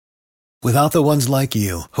Without the ones like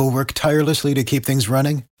you, who work tirelessly to keep things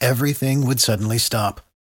running, everything would suddenly stop.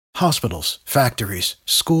 Hospitals, factories,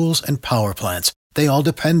 schools, and power plants, they all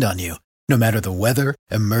depend on you. No matter the weather,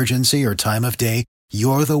 emergency, or time of day,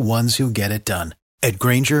 you're the ones who get it done. At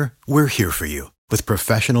Grainger, we're here for you with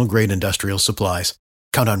professional-grade industrial supplies.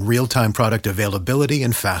 Count on real-time product availability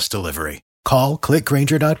and fast delivery. Call,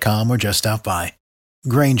 clickgrainger.com, or just stop by.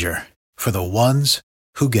 Grainger, for the ones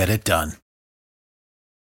who get it done.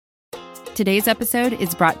 Today's episode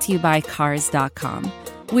is brought to you by Cars.com.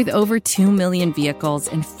 With over 2 million vehicles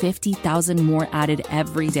and 50,000 more added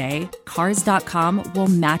every day, Cars.com will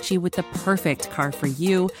match you with the perfect car for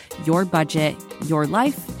you, your budget, your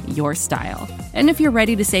life, your style. And if you're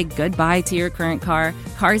ready to say goodbye to your current car,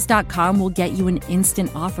 Cars.com will get you an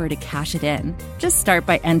instant offer to cash it in. Just start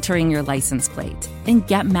by entering your license plate and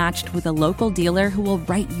get matched with a local dealer who will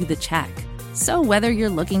write you the check. So whether you're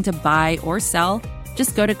looking to buy or sell,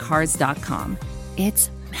 just go to Cars.com. It's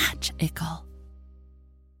magical.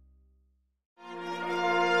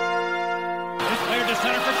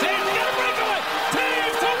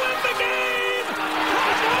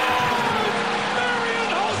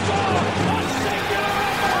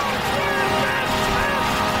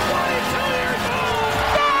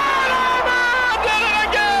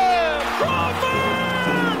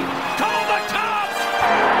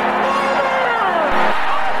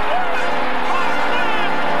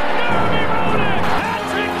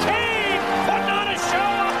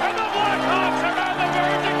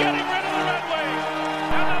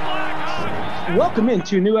 Welcome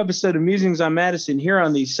into a new episode of Musings on Madison here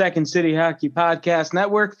on the Second City Hockey Podcast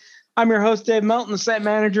Network. I'm your host, Dave Melton, the site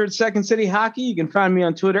manager at Second City Hockey. You can find me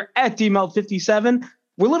on Twitter at DMelt57.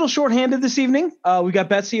 We're a little shorthanded this evening. We got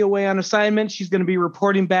Betsy away on assignment. She's going to be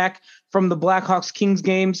reporting back from the Blackhawks Kings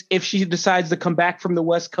games if she decides to come back from the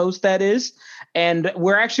West Coast, that is. And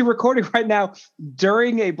we're actually recording right now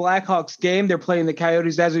during a Blackhawks game. They're playing the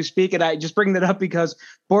Coyotes as we speak. And I just bring that up because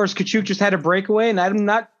Boris Tkachuk just had a breakaway, and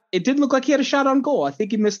it didn't look like he had a shot on goal. I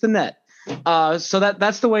think he missed the net. So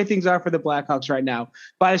that's the way things are for the Blackhawks right now.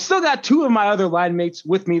 But I still got two of my other line mates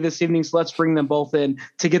with me this evening, so let's bring them both in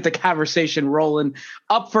to get the conversation rolling.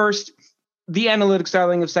 Up first, the analytics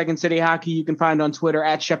darling of Second City Hockey. You can find on Twitter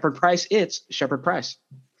at Shepard Price. It's Shepard Price.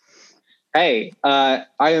 Hey, I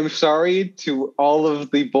am sorry to all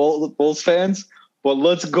of the Bulls fans, but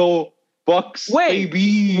let's go Bucks,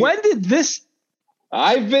 baby. When did this?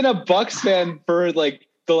 I've been a Bucks fan for like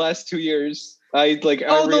the last 2 years. The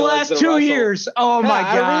last 2 years. Oh my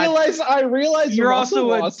God. I realize you're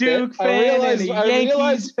also a Duke fan and a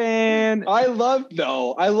Yankees fan. I loved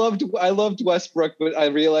Westbrook, but I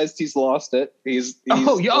realized he's lost it. He was the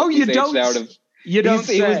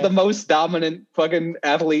most dominant fucking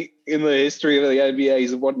athlete in the history of the NBA.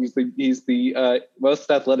 He's the most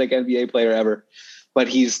athletic NBA player ever, but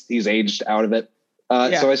he's aged out of it.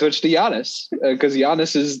 So I switched to Giannis because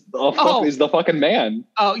Giannis is the fucking man.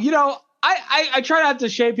 Oh, I try not to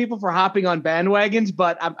shame people for hopping on bandwagons,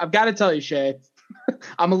 but I've got to tell you, Shay,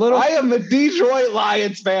 I am a Detroit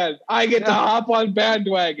Lions fan. I get to hop on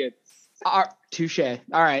bandwagon. Touche. All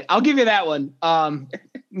right, I'll give you that one.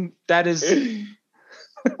 That is.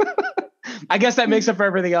 I guess that makes up for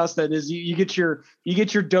everything else. Then is you get your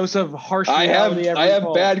dose of harsh reality. I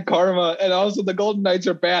have bad karma, and also the Golden Knights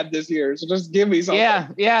are bad this year. So just give me something.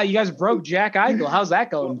 Yeah. You guys broke Jack Eichel. How's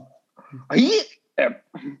that going?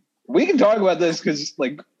 We can talk about this because,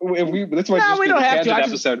 we don't have to.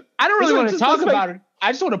 Episode. I don't really want to talk about it.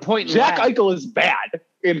 I just want to point. Jack Eichel is bad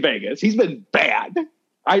in Vegas. He's been bad.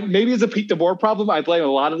 Maybe it's a Pete DeBoer problem. I blame a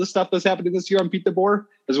lot of the stuff that's happening this year on Pete DeBoer,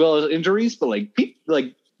 as well as injuries. But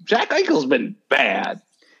Jack Eichel's been bad.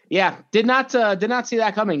 Yeah, did not see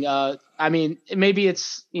that coming. Maybe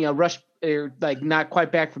it's rush or not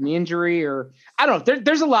quite back from the injury, or I don't know.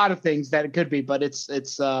 There's a lot of things that it could be, but it's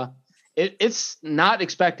not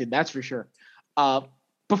expected. That's for sure.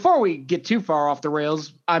 Before we get too far off the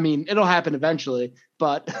rails, it'll happen eventually.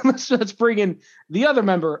 But let's bring in the other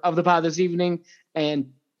member of the pod this evening,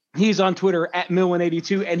 and he's on Twitter at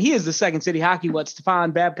Mil182, and he is the Second City Hockey. What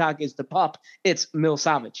Stefan Babcock is the pup. It's Mil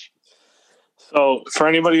Savage. So for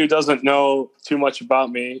anybody who doesn't know too much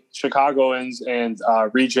about me, Chicagoans and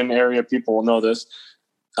region area people will know this.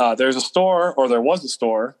 There was a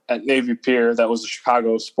store at Navy Pier that was a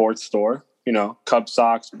Chicago sports store. Cubs,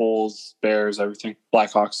 Sox, Bulls, Bears, everything,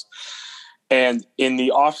 Blackhawks. And in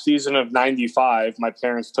the off season of '95, my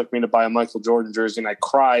parents took me to buy a Michael Jordan jersey, and I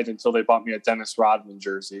cried until they bought me a Dennis Rodman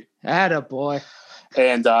jersey. Attaboy.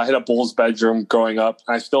 And I had a Bulls bedroom growing up.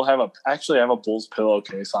 I still have a Bulls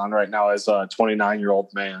pillowcase on right now as a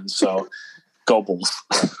 29-year-old man. So go Bulls.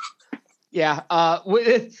 Yeah.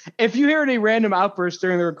 If you hear any random outbursts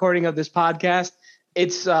during the recording of this podcast,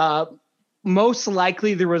 it's most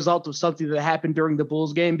likely the result of something that happened during the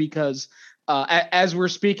Bulls game because as we're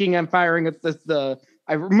speaking, I'm firing at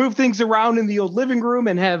I removed things around in the old living room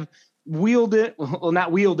and have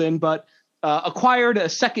acquired a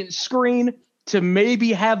second screen to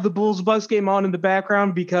maybe have the Bulls Bucks game on in the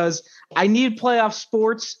background because I need playoff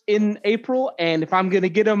sports in April. And if I'm going to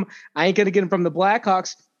get them, I ain't going to get them from the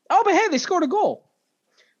Blackhawks. Oh, but hey, they scored a goal.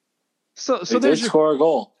 So they did score a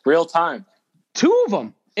goal. Real time. 2 of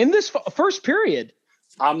them in this first period.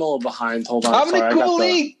 I'm a little behind. Hold on. Dominic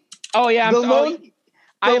Kubalik. Oh, yeah. The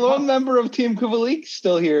lone member of Team Kubalik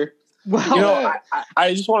still here. Well,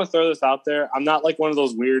 I just want to throw this out there. I'm not like one of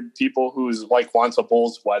those weird people who's like wants a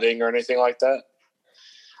Bulls wedding or anything like that.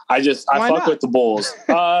 I fuck with the Bulls.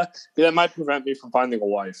 That might prevent me from finding a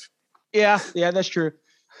wife. Yeah, that's true.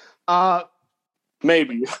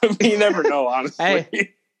 Maybe. You never know, honestly.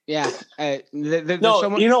 Hey, yeah.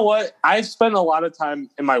 You know what? I've spent a lot of time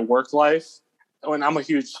in my work life when I'm a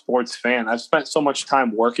huge sports fan. I've spent so much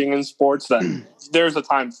time working in sports that there's a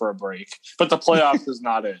time for a break. But the playoffs is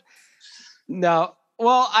not it. No.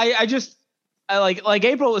 Well, I like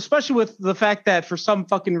April, especially with the fact that for some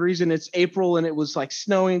fucking reason it's April and it was like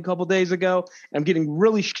snowing a couple days ago. I'm getting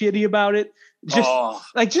really shitty about it. Just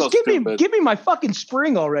give me my fucking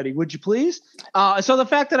spring already, would you please? So the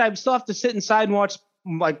fact that I still have to sit inside and watch,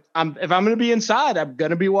 if I'm going to be inside, I'm going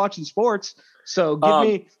to be watching sports.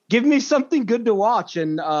 So give me something good to watch.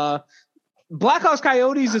 And Blackhawks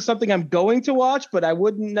Coyotes is something I'm going to watch, but I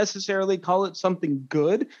wouldn't necessarily call it something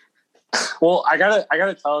good. Well, I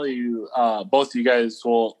gotta tell you, both of you guys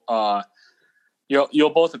will, you'll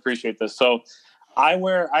both appreciate this. So I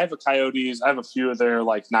have a Coyotes. I have a few of their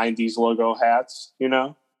like 90s logo hats,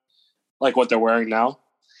 like what they're wearing now.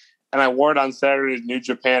 And I wore it on Saturday to New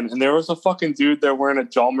Japan. And there was a fucking dude there wearing a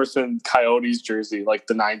Hjalmarsson Coyotes jersey, like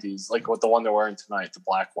the 90s, like what the one they're wearing tonight, the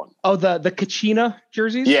black one. Oh, the Kachina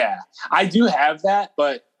jerseys? Yeah, I do have that,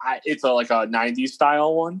 but it's like a 90s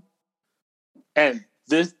style one. And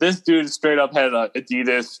this dude straight up had a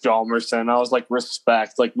Adidas Hjalmarsson. I was like,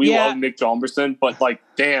 respect. Like, we love Nick Hjalmarsson, but like,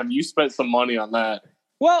 damn, you spent some money on that.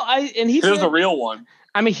 Well, here's a real one.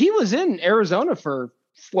 I mean, he was in Arizona for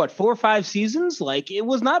 4 or 5 seasons. Like, it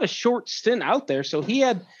was not a short stint out there. So he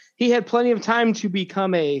had plenty of time to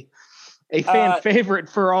become a fan favorite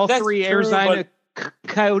for all 3 Arizona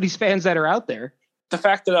Coyotes fans that are out there. The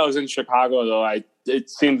fact that I was in Chicago, though, it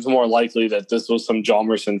seems more likely that this was some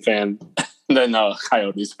Hjalmarsson fan than a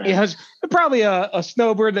Coyotes fan. Yeah, probably a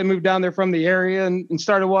snowbird that moved down there from the area and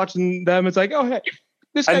started watching them. It's like, oh, hey,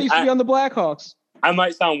 this guy used to be on the Blackhawks. I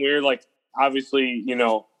might sound weird, like, obviously,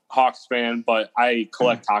 Hawks fan, but I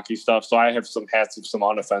collect hockey stuff, so I have some hats of some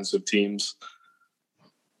unoffensive teams.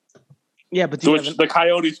 Yeah, but the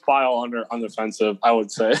Coyotes file under unoffensive, I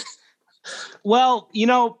would say. Well,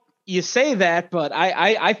 you say that, but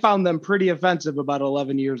I found them pretty offensive about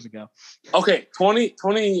 11 years ago. Okay,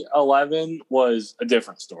 2011 was a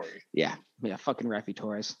different story. Yeah, fucking Rafi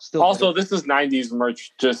Torres. Still also, this is 90s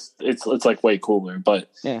merch. Just it's like way cooler, but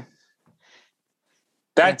yeah,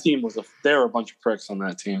 that team they were a bunch of pricks on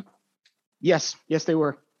that team. Yes, they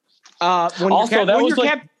were.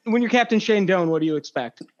 When you're Captain Shane Doan, what do you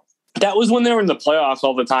expect? That was when they were in the playoffs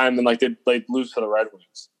all the time, and like they'd lose to the Red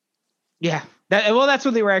Wings. Yeah. That's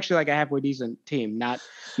when they were actually like a halfway decent team, not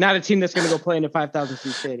a team that's going to go play in a 5,000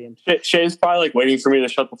 seat stadium. Shay's probably like waiting for me to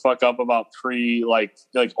shut the fuck up about like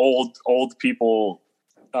old people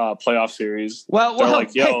playoff series. Well,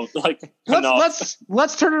 like, yo, hey, like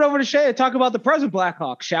let's turn it over to Shay and talk about the present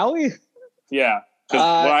Blackhawks, shall we? Yeah, because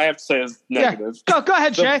what I have to say is negative. Yeah. Go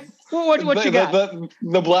ahead, Shay. What you got?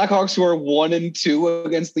 The Blackhawks were 1-2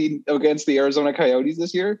 against the Arizona Coyotes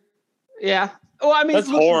this year. Yeah. Well, I mean, that's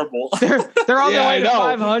horrible. They're on their way to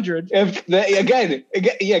 500.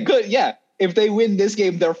 Good. Yeah. If they win this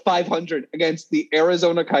game, they're 500 against the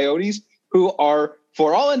Arizona Coyotes, who are,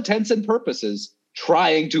 for all intents and purposes,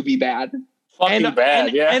 trying to be bad. Fucking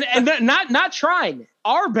bad, yeah. And not trying,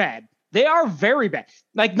 are bad. They are very bad.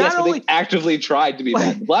 Like, not only they actively tried to be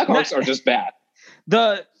bad. The Blackhawks are just bad.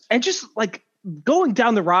 And just like going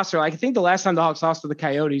down the roster, like, I think the last time the Hawks lost to the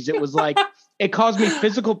Coyotes, it was like it caused me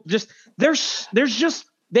physical. Just there's just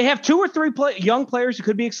they have 2 or 3 young players who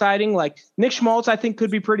could be exciting. Like Nick Schmaltz, I think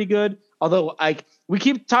could be pretty good. Although like we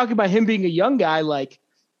keep talking about him being a young guy, like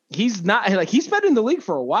he's not. Like he's been in the league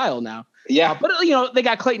for a while now. Yeah, but they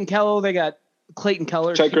got Clayton Keller,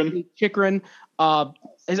 Chikrin.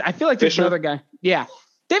 I feel like there's another guy. Yeah.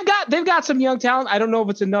 they've got some young talent. I don't know if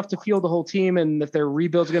it's enough to field the whole team and if their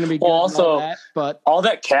rebuild's going to be good. Also, all that, but all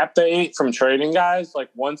that cap they ate from trading guys, like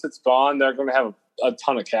once it's gone, they're going to have a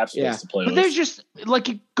ton of cap space to play with. But there's just like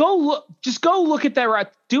go look at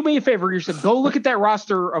that. Do me a favor, go look at that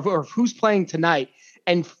roster of who's playing tonight.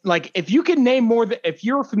 And like, if you can name if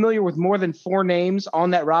you're familiar with more than 4 names on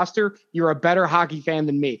that roster, you're a better hockey fan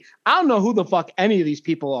than me. I don't know who the fuck any of these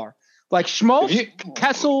people are. Like Schmaltz,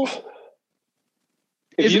 Kessel.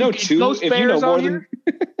 If you know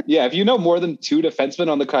more than 2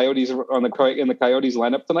 defensemen on the Coyotes in the Coyotes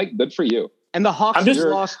lineup tonight, good for you. And the Hawks just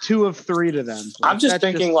lost 2 of 3 to them. I'm just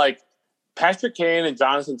thinking like Patrick Kane and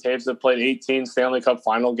Jonathan Toews have played 18 Stanley Cup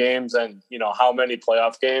final games and how many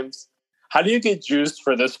playoff games. How do you get juiced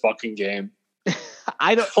for this fucking game?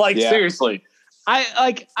 I don't seriously. I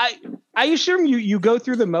assume you go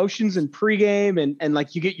through the motions in pregame and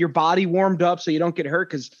like you get your body warmed up so you don't get hurt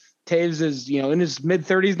because Toews is in his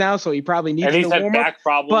mid-30s now, so he probably needs to warm up. And he's had back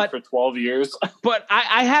problems for 12 years. But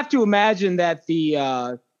I have to imagine that the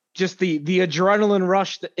adrenaline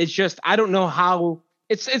rush is just I don't know how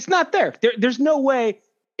it's not there. There's no way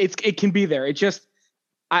it can be there. It just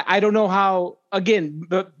I don't know how. Again,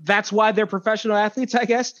 that's why they're professional athletes, I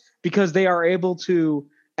guess, because they are able to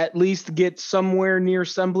at least get somewhere near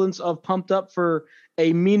semblance of pumped up for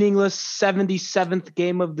a meaningless 77th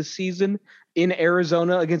game of the season in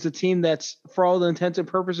Arizona against a team that's, for all intents and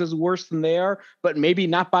purposes, worse than they are, but maybe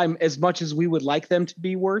not by as much as we would like them to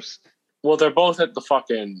be worse. Well, they're both at the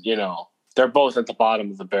fucking, they're both at the bottom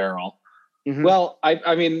of the barrel. Mm-hmm. Well,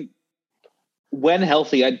 I mean, when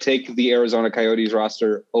healthy, I'd take the Arizona Coyotes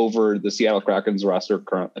roster over the Seattle Kraken's roster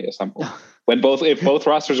currently assembled. If both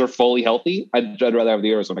rosters are fully healthy, I'd rather have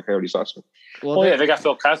the Arizona Coyotes roster. Well, they got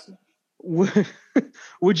Phil Kessel.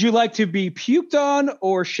 Would you like to be puked on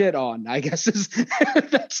or shit on? I guess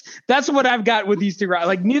that's what I've got with these two.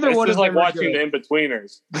 Like neither one is like watching the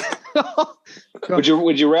in-betweeners.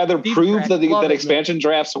 Would you rather prove that expansion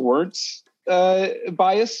drafts weren't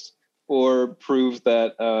biased, or prove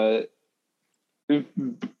that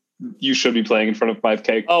you should be playing in front of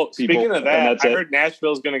 5K? Oh, speaking of that, I heard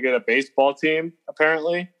Nashville's going to get a baseball team.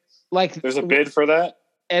 Apparently, there's a bid for that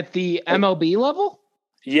at the MLB level.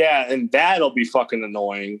 Yeah, and that'll be fucking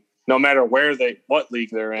annoying. No matter what league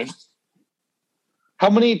they're in.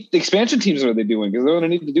 How many expansion teams are they doing? Because they're going to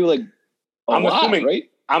need to do right?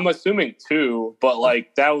 I'm assuming 2, but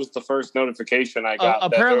that was the first notification I got.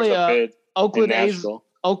 Apparently, that there was a bid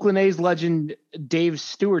Oakland A's legend Dave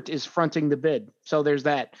Stewart is fronting the bid. So there's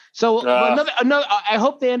that. So another. I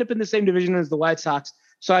hope they end up in the same division as the White Sox.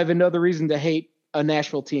 So I have another reason to hate a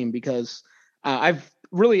Nashville team because I've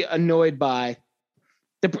really annoyed by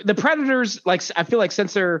the Predators. I feel like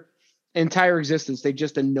since their entire existence, they've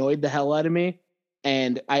just annoyed the hell out of me.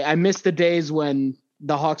 And I miss the days when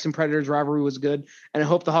the Hawks and Predators rivalry was good. And I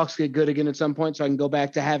hope the Hawks get good again at some point so I can go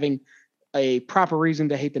back to having a proper reason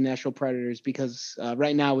to hate the Nashville Predators, because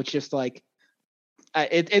right now it's just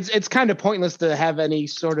it's kind of pointless to have any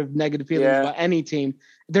sort of negative feelings about any team.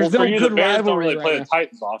 There's no good rivalry. Don't really play the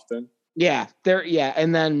Titans often. Yeah,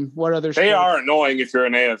 and then what other? They are annoying if you're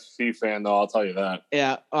an AFC fan, though. I'll tell you that.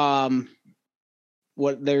 Yeah.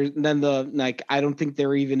 What there? Then I don't think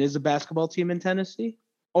there even is a basketball team in Tennessee.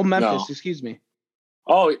 Oh, Memphis. No. Excuse me.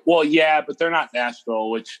 Oh well, yeah, but they're not Nashville,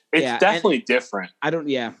 which it's definitely different. I don't.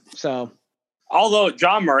 Yeah. So. Although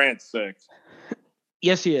John Morant's sick.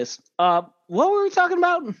 Yes, he is. What were we talking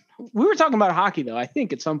about? We were talking about hockey, though, I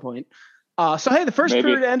think, at some point. So, hey, the first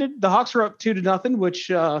period ended. The Hawks were up 2-0, which,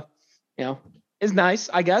 is nice,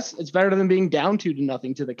 I guess. It's better than being down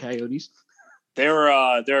 2-0 to the Coyotes. They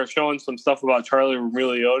were showing some stuff about Charlie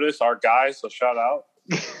Remiliotis, our guy, so shout out.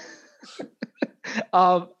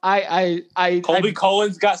 Colby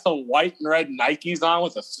Cohen's got some white and red Nikes on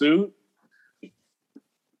with a suit.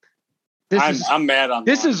 I'm mad on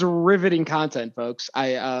this. Is riveting content, folks.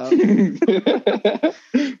 I don't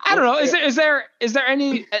know. Is there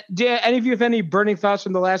any? Do any of you have any burning thoughts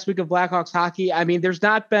from the last week of Blackhawks hockey? I mean, there's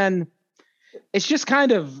not been. It's just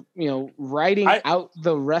kind of writing out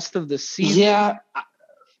the rest of the season. Yeah,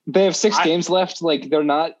 they have 6 games left. They're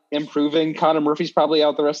not improving. Connor Murphy's probably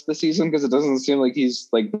out the rest of the season because it doesn't seem like he's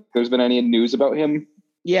there's been any news about him.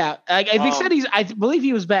 Yeah, they said I believe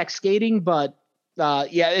he was back skating, but.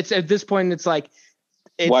 It's at this point. It's why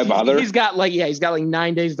bother? He's got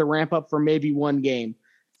 9 days to ramp up for maybe one game.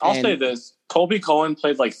 I'll say this: Colby Cohen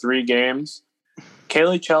played 3 games.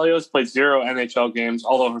 Kaylee Chelios played 0 NHL games,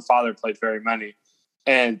 although her father played very many.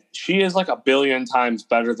 And she is 1 billion times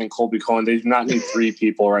better than Colby Cohen. They do not need 3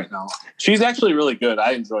 people right now. She's actually really good.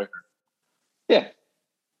 I enjoy her. Yeah.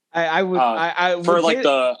 I would for like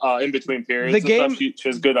the in between periods. The game, and stuff, she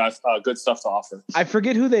has good stuff to offer. I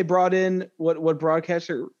forget who they brought in. What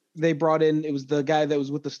broadcaster they brought in? It was the guy that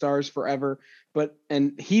was with the Stars forever,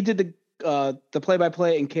 and he did the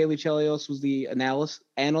play-by-play, and Kaylee Chelios was the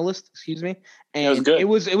analyst. Excuse me, and it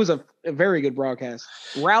was a very good broadcast.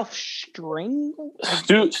 Ralph Stringle,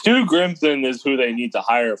 Stu Grimson is who they need to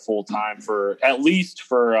hire full time at least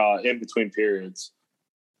for in between periods.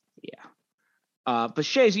 Yeah. But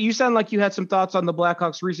Shay, you sound like you had some thoughts on the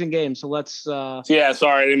Blackhawks' recent game, so let's. Yeah,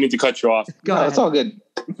 sorry, I didn't mean to cut you off. Go ahead. It's all good.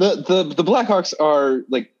 The Blackhawks are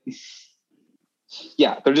like,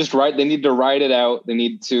 yeah, they're just right. They need to ride it out. They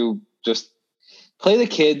need to just play the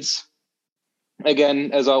kids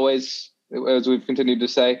again, as always, as we've continued to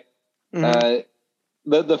say. Mm-hmm.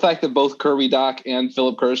 The fact that both Kirby Doc and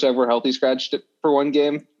Philip Kurashev were healthy scratched for one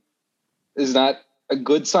game is not a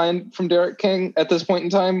good sign from Derek King at this point in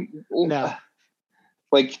time. No.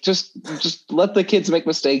 Like, just let the kids make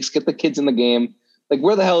mistakes. Get the kids in the game. Like,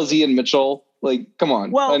 where the hell is Ian Mitchell? Like, come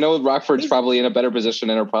on. Well, I know Rockford's probably in a better position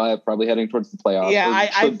and are probably heading towards the playoffs.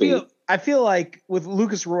 Yeah, I feel like with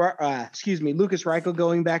Lucas Reichel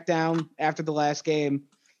going back down after the last game,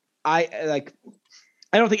 I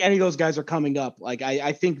don't think any of those guys are coming up. Like,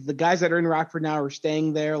 I think the guys that are in Rockford now are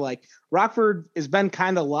staying there. Like, Rockford has been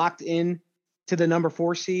kind of locked in to the number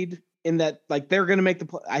 4 seed. In that, like, they're going to make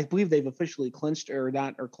I believe they've officially clinched or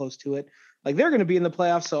not, or close to it. Like, they're going to be in the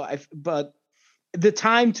playoffs. But the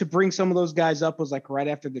time to bring some of those guys up was like right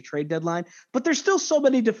after the trade deadline. But there's still so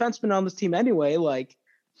many defensemen on this team anyway. Like,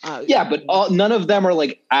 but none of them are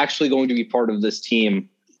like actually going to be part of this team.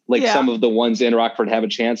 Like some of the ones in Rockford have a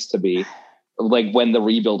chance to be. Like when the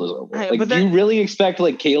rebuild is over. Like, do you really expect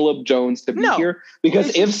like Caleb Jones to be here?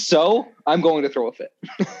 Because if so, I'm going to throw a fit.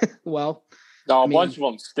 Well. No, a bunch of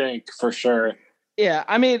them stink for sure. Yeah,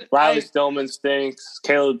 I mean, Riley Stillman stinks.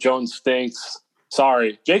 Caleb Jones stinks.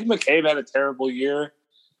 Sorry, Jake McCabe had a terrible year.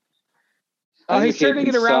 He's starting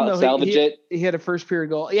to get around though. He had a first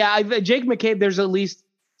period goal. Yeah, Jake McCabe. There's at least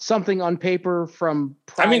something on paper from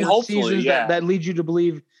prior seasons that leads you to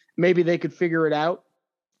believe maybe they could figure it out.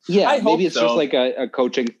 Yeah, maybe it's just like a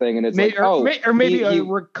coaching thing, and it's maybe a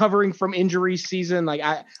recovering from injury season. Like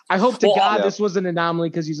I hope to God this was an anomaly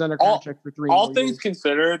because he's under contract for 3 years. All things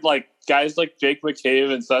considered, like guys like Jake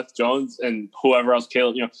McCabe and Seth Jones and whoever else,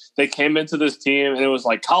 Caleb, they came into this team and it was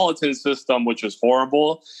like Colleton's system, which was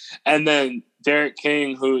horrible, and then Derek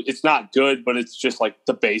King, who it's not good, but it's just like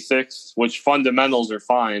the basics, which fundamentals are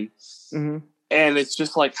fine. Mm-hmm. And it's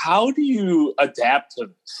just like, how do you adapt to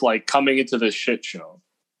this, like coming into this shit show?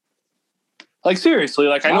 Like, seriously,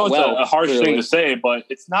 like, I know it's a harsh thing to say, but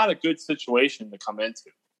it's not a good situation to come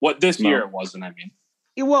into. What this year it wasn't, I mean.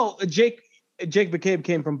 Well, Jake McCabe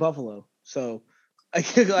came from Buffalo, so but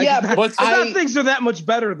things are that much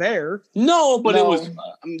better there. No, but it was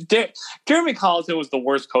Jeremy Colleton was the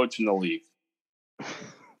worst coach in the league.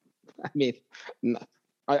 I mean,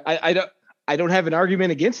 I don't have an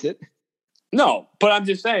argument against it. No, but I'm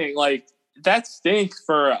just saying, like, that stinks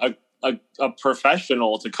for a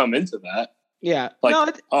professional to come into that. Yeah.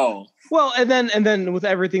 Like, well, and then with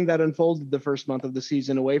everything that unfolded the first month of the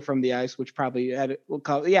season away from the ice, which probably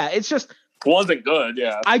it's just wasn't good.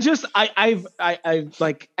 Yeah. I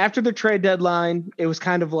like after the trade deadline, it was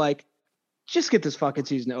kind of like, just get this fucking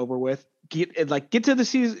season over with. Get to the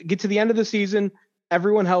season, get to the end of the season,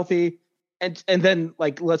 everyone healthy, and then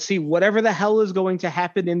like let's see whatever the hell is going to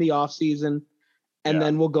happen in the off season, and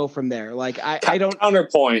then we'll go from there. Like I don't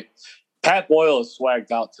counterpoint. Pat Boyle is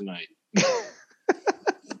swagged out tonight.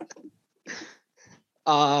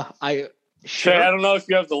 I don't know if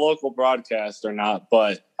you have the local broadcast or not,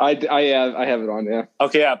 but I have it on. Yeah.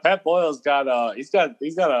 Okay. Yeah. Pat Boyle's got he's got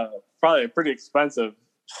probably a pretty expensive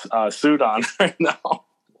suit on right now.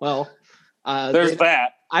 Well, there's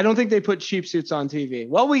that. I don't think they put cheap suits on TV.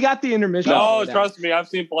 Well, we got the intermission. No, trust me, I've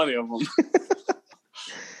seen plenty of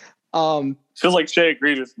them. Feels like Shay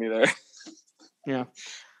agreed with me there. Yeah.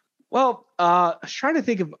 Well, I was trying to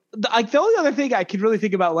think of the only other thing I could really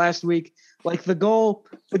think about last week, like the goal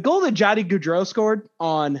that Johnny Gaudreau scored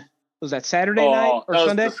on, was that Saturday night or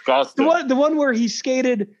Sunday? Disgusting. The one where he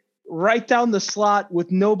skated right down the slot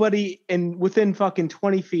with nobody within fucking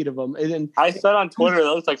 20 feet of him. And I said on Twitter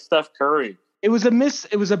that looks like Steph Curry. It was a miss.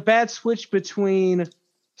 It was a bad switch between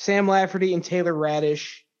Sam Lafferty and Taylor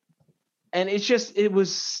Radish, and I just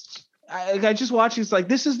watched. It's like,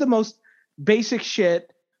 this is the most basic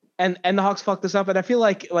shit. And the Hawks fucked this up, and I feel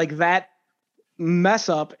like that mess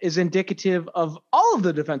up is indicative of all of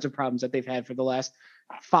the defensive problems that they've had for the last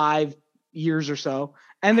 5 years or so.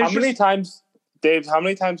 And how many times Dave, how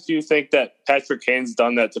many times do you think that Patrick Kane's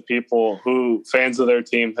done that to people who fans of their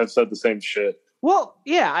team have said the same shit? Well,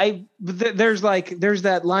 yeah, there's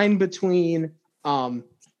that line between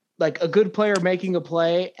like a good player making a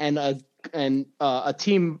play and a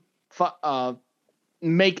team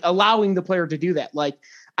allowing the player to do that. Like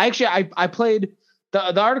I played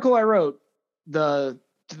the article I wrote, the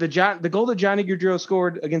goal that Johnny Gaudreau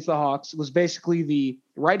scored against the Hawks was basically the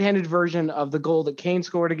right-handed version of the goal that Kane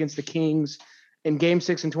scored against the Kings in Game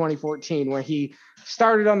 6 in 2014, where he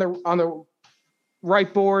started on the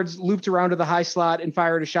right boards, looped around to the high slot, and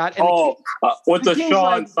fired a shot. And with the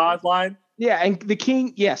Sean sideline? Yeah, and the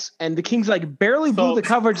Kings like barely blew the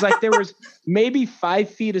coverage. Like there was maybe 5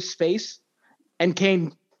 feet of space, and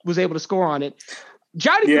Kane was able to score on it.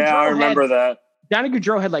 I remember that. Johnny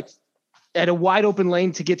Gaudreau had a wide open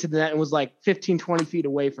lane to get to the net and was like 15, 20 feet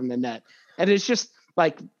away from the net. And it's just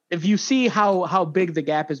like, if you see how big the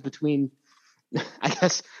gap is between, I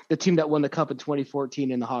guess, the team that won the cup in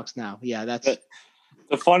 2014 and the Hawks now. Yeah, that's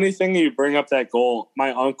the funny thing. You bring up that goal.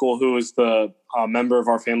 My uncle, who was the member of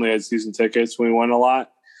our family, had season tickets. We won a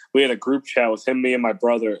lot. We had a group chat with him, me, and my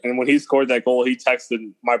brother. And when he scored that goal, he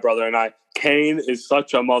texted my brother and I, "Kane is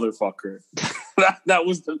such a motherfucker." that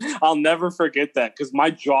was I'll never forget that, because my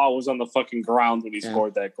jaw was on the fucking ground when he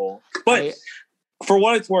scored that goal. But for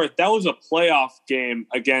what it's worth, that was a playoff game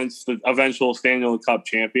against the eventual Stanley Cup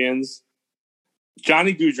champions.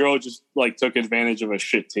 Johnny Gaudreau just like took advantage of a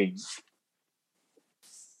shit team.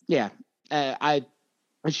 Yeah,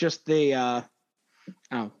 it's just I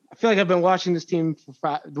feel like I've been watching this team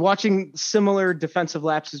watching similar defensive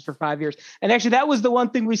lapses for 5 years. And actually, that was the one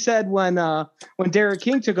thing we said when Derek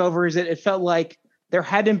King took over, is that it felt like there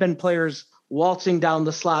hadn't been players waltzing down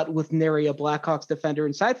the slot with nary a Blackhawks defender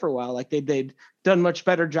inside for a while. Like they'd done much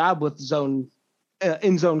better job with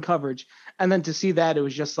in zone coverage. And then to see that, it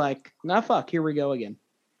was just like, nah, fuck, here we go again.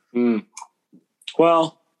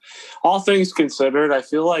 Well, all things considered, I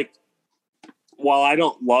feel like, while I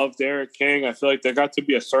don't love Derek King, I feel like there got to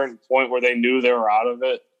be a certain point where they knew they were out of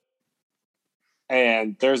it.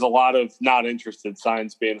 And there's a lot of not interested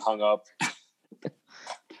signs being hung up.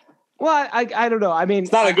 Well, I don't know. I mean,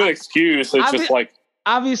 it's not a good excuse. It's just like,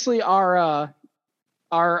 obviously our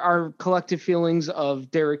collective feelings of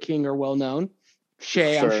Derek King are well known.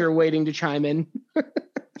 Shay, sure. I'm sure, waiting to chime in.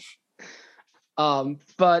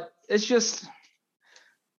 But it's just,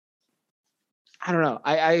 I don't know.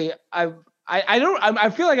 I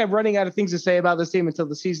feel like I'm running out of things to say about this team until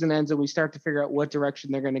the season ends and we start to figure out what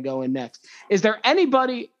direction they're going to go in next. Is there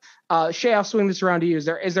anybody, Shay, I'll swing this around to you. Is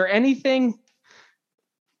there anything,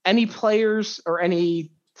 any players or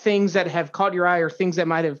any things that have caught your eye or things that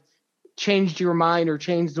might have changed your mind or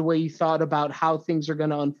changed the way you thought about how things are going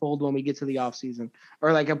to unfold when we get to the off season,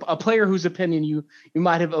 or like a player whose opinion you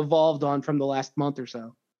might have evolved on from the last month or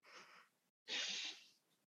so?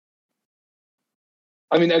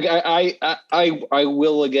 I mean, I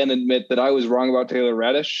will again admit that I was wrong about Taylor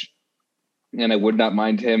Radish, and I would not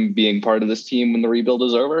mind him being part of this team when the rebuild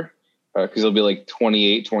is over, because he'll be like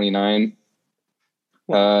 28, 29.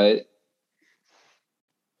 Yeah,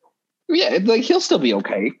 like he'll still be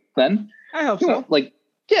okay then. I hope so. Like,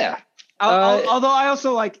 yeah. Although I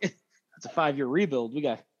also like, it's a 5-year rebuild. We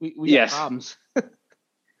got problems.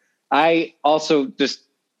 I also just,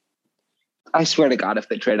 I swear to God, if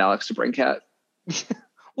they trade Alex DeBrincat.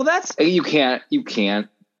 Well, that's you can't.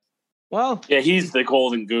 Well, yeah, he's the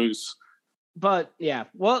golden goose. But yeah,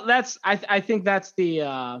 well, that's I think that's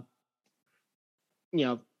the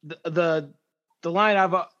the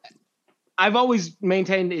line I've always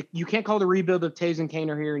maintained. You can't call the rebuild of Taves and Kane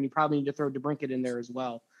are here, and you probably need to throw DeBrincat in there as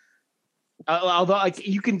well. Although, like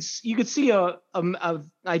you could see a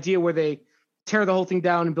idea where they tear the whole thing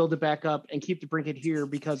down and build it back up and keep DeBrincat here,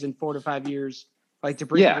 because in 4 to 5 years, like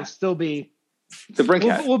DeBrincat will still be. DeBrincat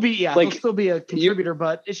he'll still be a contributor,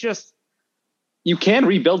 but it's just, you can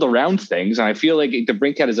rebuild around things, and I feel like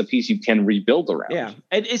DeBrincat is a piece you can rebuild around. Yeah,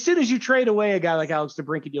 and as soon as you trade away a guy like Alex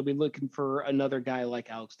DeBrincat, you'll be looking for another guy like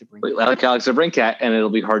Alex DeBrincat. And it'll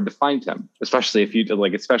be hard to find him, especially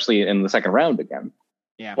especially in the second round again.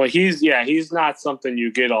 Yeah. Well, he's not something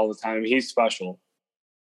you get all the time. He's special.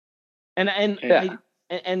 And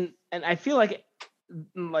I feel like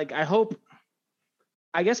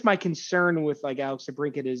I guess my concern with like Alex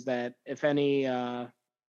DeBrincat is that if any,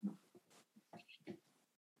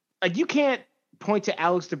 like you can't point to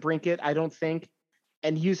Alex DeBrincat, I don't think,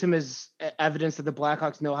 and use him as evidence that the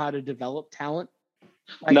Blackhawks know how to develop talent.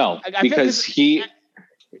 Like, no, because they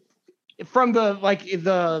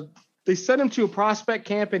sent him to a prospect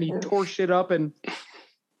camp and he tore shit up, and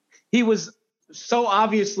he was so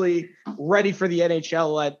obviously ready for the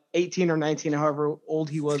NHL at 18 or 19, however old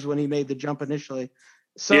he was when he made the jump initially.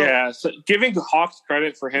 So giving Hawks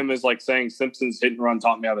credit for him is like saying Simpsons hit and run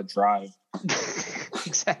taught me how to drive.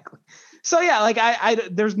 Exactly. So yeah, like I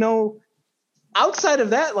there's no outside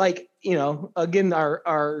of that, like, you know, again,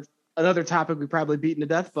 our another topic we probably beaten to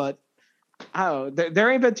death, but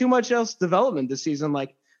there ain't been too much else development this season.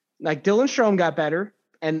 Like Dylan Strome got better,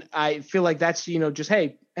 and I feel like that's, you know, just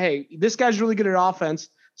hey, this guy's really good at offense.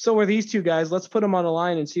 So are these two guys. Let's put them on a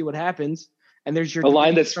line and see what happens. And there's your a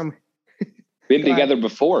line that's been together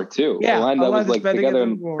before too. Yeah, a line that was like together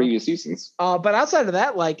in previous seasons. But outside of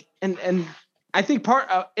that, like, and I think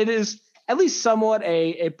it is at least somewhat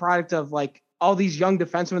a product of like all these young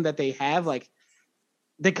defensemen that they have. Like,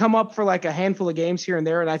 they come up for like a handful of games here and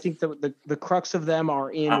there, and I think the crux of them are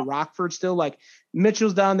in Rockford still. Like,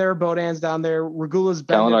 Mitchell's down there, Bodan's down there, Regula's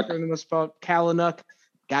been there for the most part, Kalynuk.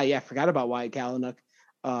 I forgot about Wyatt Kalynuk,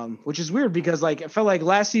 which is weird because like it felt like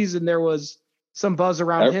last season there was some buzz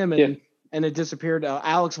around him and it disappeared.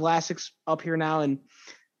 Alex Vlasic's up here now, and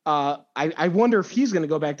I wonder if he's going to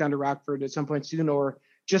go back down to Rockford at some point soon, or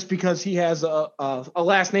just because he has a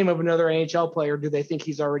last name of another NHL player, do they think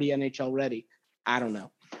he's already NHL ready? I don't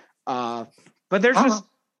know. But there's just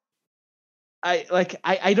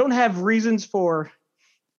I don't have reasons for.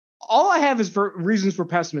 All I have is for reasons for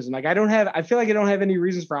pessimism. Like, I feel like I don't have any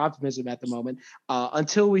reasons for optimism at the moment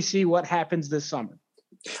until we see what happens this summer.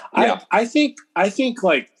 Yeah. I think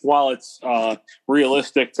like, while it's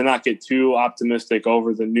realistic to not get too optimistic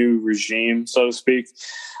over the new regime, so to speak,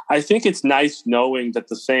 I think it's nice knowing that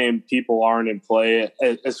the same people aren't in play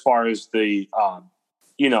as far as the,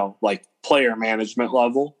 like player management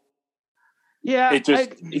level. Yeah.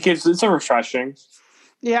 It's a refreshing.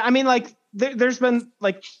 Yeah. I mean, like, there's been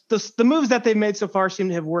like the moves that they've made so far seem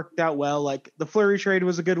to have worked out well. Like, the Fleury trade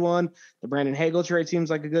was a good one. The Brandon Hagel trade seems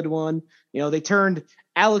like a good one. You know, they turned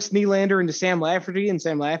Alex Nylander into Sam Lafferty, and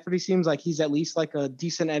Sam Lafferty seems like he's at least like a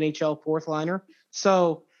decent NHL fourth liner.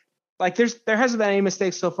 So like there hasn't been any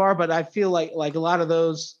mistakes so far, but I feel like a lot of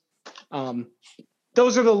those are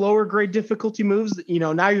the lower grade difficulty moves. You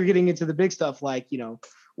know, now you're getting into the big stuff. Like, you know,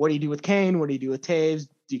 what do you do with Kane? What do you do with Taves?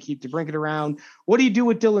 Do you keep DeBrincat around? What do you do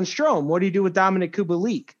with Dylan Strome? What do you do with Dominic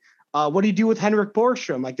Kubalik? What do you do with Henrik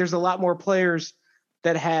Borgstrom? Like, there's a lot more players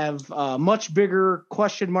that have much bigger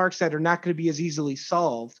question marks that are not going to be as easily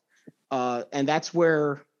solved. And that's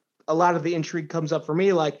where a lot of the intrigue comes up for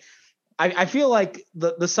me. Like, I feel like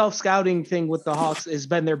the self-scouting thing with the Hawks has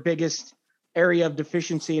been their biggest area of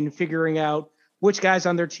deficiency in figuring out which guys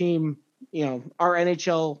on their team, you know, are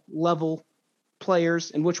NHL level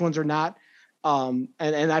players and which ones are not. And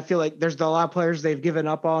I feel like there's a lot of players they've given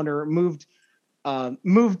up on or moved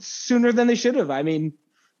sooner than they should have. I mean,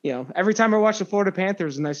 you know, every time I watch the Florida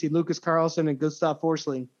Panthers and I see Lucas Carlson and Gustav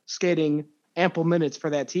Forsling skating ample minutes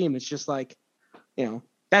for that team, it's just like, you know,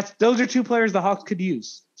 those are two players the Hawks could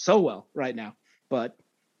use so well right now, but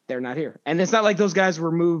they're not here. And it's not like those guys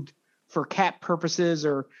were moved for cap purposes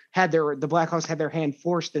or the Blackhawks had their hand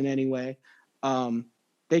forced in any way.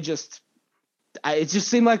 It just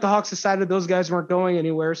seemed like the Hawks decided those guys weren't going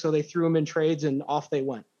anywhere, so they threw them in trades and off they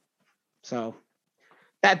went. So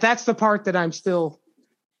that's the part that I'm still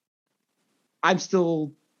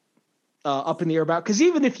up in the air about. Because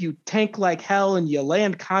even if you tank like hell and you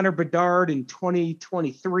land Connor Bedard in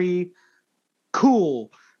 2023,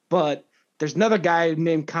 cool. But there's another guy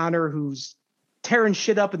named Connor who's tearing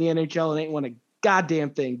shit up in the NHL and ain't won a goddamn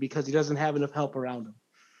thing because he doesn't have enough help around him.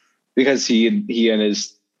 Because he and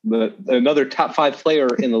his another top 5 player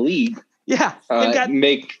in the league,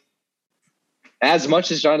 make as much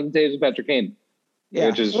as Jonathan Taves and Patrick Kane. Yeah,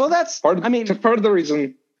 which is that's part of the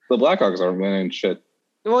reason the Blackhawks aren't winning shit.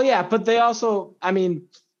 Well, yeah, but they also, I mean,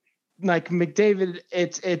 like McDavid,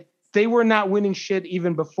 they were not winning shit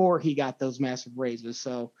even before he got those massive raises.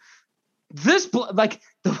 So this, like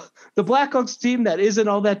the Blackhawks team that isn't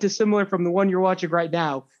all that dissimilar from the one you're watching right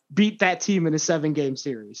now, beat that team in a 7-game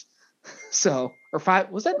series. So, or 5,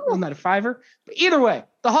 wasn't that a 5er? But either way,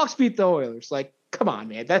 the Hawks beat the Oilers. Like, come on,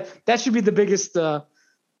 man. That should be the biggest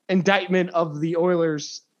indictment of the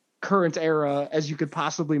Oilers' current era as you could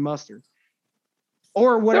possibly muster.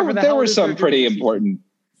 Or whatever there were some pretty important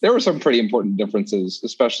differences,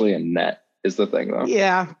 especially in net, is the thing, though.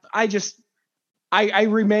 Yeah, I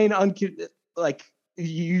remain like,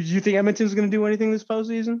 you think Edmonton's going to do anything this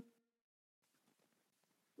postseason?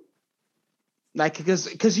 Like, because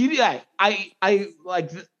I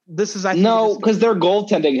like this is no, because their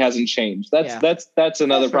goaltending hasn't changed. That's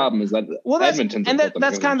another problem. Is that Edmonton's and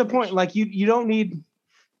that's kind of the point. Like, you don't need,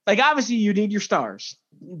 like, obviously you need your stars.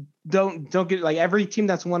 don't get like every team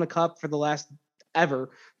that's won a cup for the last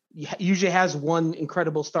ever usually has one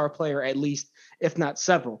incredible star player at least, if not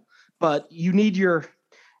several. But you need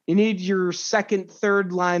your second,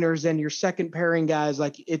 third liners and your second pairing guys.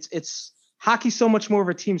 Like it's hockey's so much more of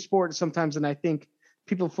a team sport sometimes than I think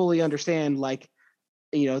people fully understand. Like,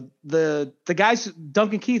 the guys,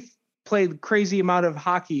 Duncan Keith played crazy amount of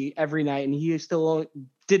hockey every night and he still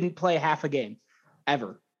didn't play half a game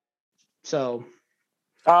ever. So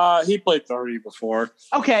he played 30 before.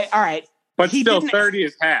 Okay. All right. But still 30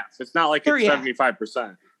 is half. It's not like it's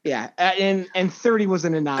 75%. Yeah. And 30 was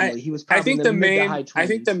an anomaly. He was probably I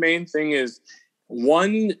think the main thing is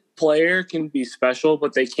one player can be special,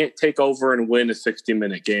 but they can't take over and win a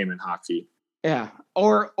 60-minute game in hockey. Yeah.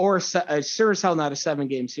 Or sure as hell not a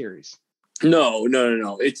 7-game series. No.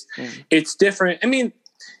 It's different. I mean,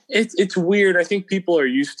 it's weird. I think people are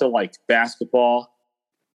used to like basketball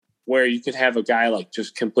where you could have a guy like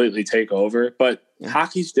just completely take over, but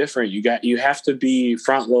hockey's different. You have to be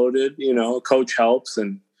front loaded, coach helps,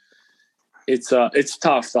 and it's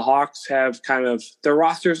tough. The Hawks have kind of, their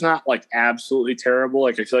roster's not like absolutely terrible.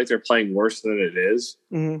 Like I feel like they're playing worse than it is.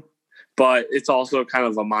 Mm-hmm. But it's also kind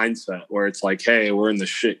of a mindset where it's like, hey, we're in the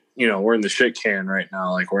shit can right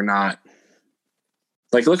now. Like we're not,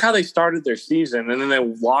 like, look how they started their season and then they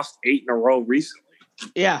lost 8 in a row recently.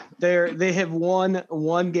 Yeah, they have won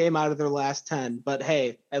one game out of their last 10, but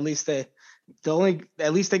hey, at least they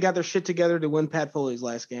got their shit together to win Pat Foley's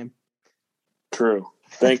last game. True.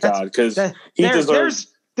 Thank God, because he deserves.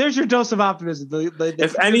 There's your dose of optimism.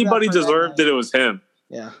 If anybody deserved it, it was him.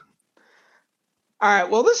 Yeah. All right.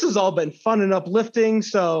 Well, this has all been fun and uplifting.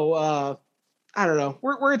 So I don't know.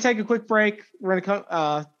 We're gonna take a quick break. We're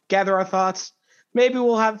gonna gather our thoughts. Maybe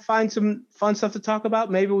we'll find some fun stuff to talk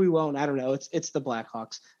about. Maybe we won't. I don't know. It's the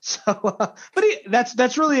Blackhawks. So, but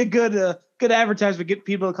that's really a good advertisement. Get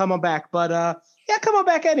people to come on back. But come on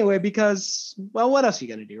back anyway because, well, what else are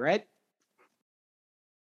you gonna do, right?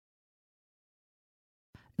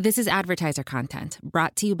 This is advertiser content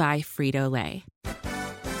brought to you by Frito-Lay.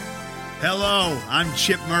 Hello, I'm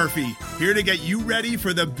Chip Murphy, here to get you ready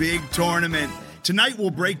for the big tournament. Tonight we'll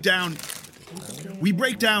break down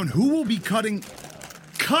who will be cutting.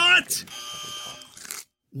 Cut!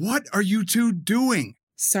 What are you two doing?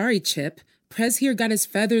 Sorry, Chip. Prez here got his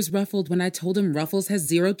feathers ruffled when I told him Ruffles has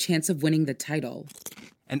 0 chance of winning the title.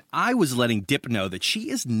 And I was letting Dip know that she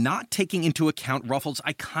is not taking into account Ruffles'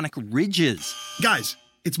 iconic ridges. Guys,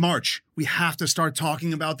 it's March. We have to start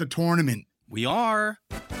talking about the tournament. We are.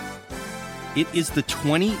 It is the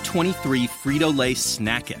 2023 Frito-Lay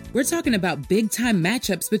Snack It. We're talking about big-time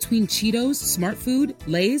matchups between Cheetos, Smart Food,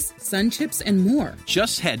 Lay's, Sun Chips, and more.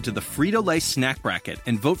 Just head to the Frito-Lay Snack Bracket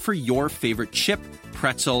and vote for your favorite chip,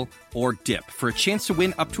 pretzel, or dip for a chance to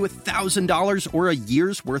win up to $1,000 or a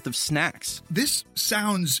year's worth of snacks. This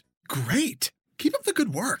sounds great. Keep up the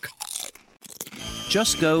good work.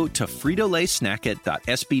 Just go to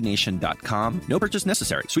fritolaysnackit.sbnation.com. No purchase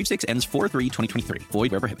necessary. Sweepstakes ends 4/3/2023.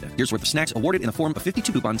 Void where prohibited. Year's worth of snacks awarded in the form of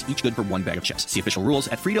 52 coupons, each good for 1 bag of chips. See official rules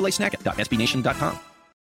at fritolaysnackit.sbnation.com.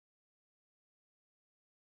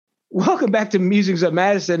 Welcome back to Musings of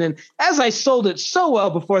Madison. And as I sold it so well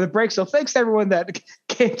before the break, so thanks to everyone that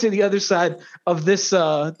came to the other side of this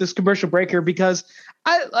commercial break here, because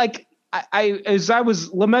as I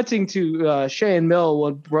was lamenting to Shea and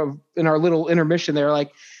Mil in our little intermission there,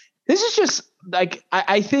 like, this is just like,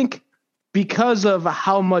 I think because of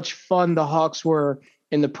how much fun the Hawks were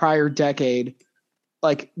in the prior decade,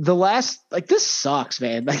 like this sucks,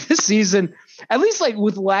 man. Like this season, at least like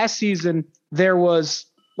with last season, there was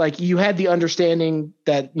like, you had the understanding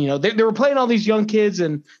that, they were playing all these young kids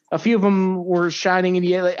and a few of them were shining and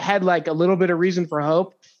you had like a little bit of reason for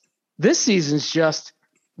hope. This season's just,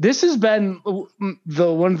 this has been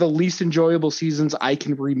one of the least enjoyable seasons I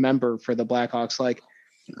can remember for the Blackhawks. Like,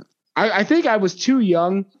 I think I was too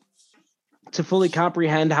young to fully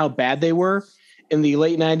comprehend how bad they were in the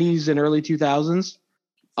late 90s and early 2000s.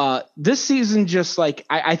 This season, just like,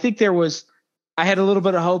 I think I had a little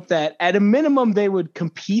bit of hope that at a minimum they would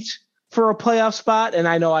compete for a playoff spot. And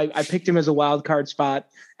I know I picked him as a wild card spot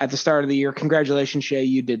at the start of the year. Congratulations, Shea,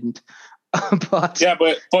 you didn't. But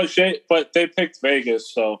they picked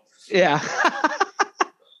Vegas, so yeah.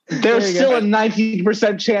 There's still a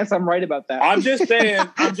 90% chance I'm right about that. I'm just saying,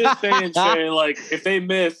 Shane, like, if they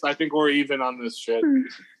miss, I think we're even on this shit.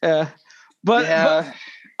 Yeah. But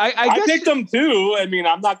I guess, picked them too. I mean,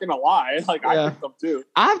 I'm not gonna lie. Like, I picked them too.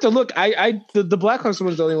 I have to look. The Blackhawks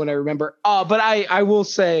was the only one I remember. But I will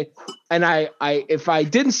say, and I if I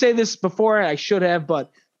didn't say this before, I should have,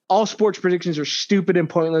 but all sports predictions are stupid and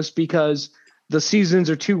pointless because the seasons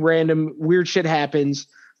are too random, weird shit happens,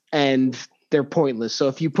 and they're pointless. So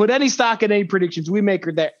if you put any stock in any predictions we make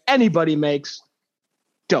or that anybody makes,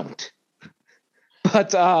 don't.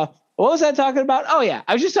 But what was I talking about? Oh, yeah.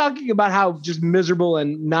 I was just talking about how just miserable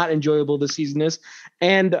and not enjoyable the season is.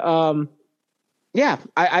 And, yeah,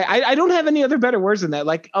 I don't have any other better words than that.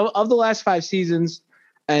 Like, of the last 5 seasons,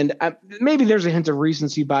 and maybe there's a hint of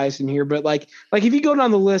recency bias in here, but, like if you go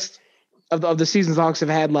down the list of the seasons the Hawks have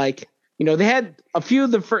had, like, you know, they had a few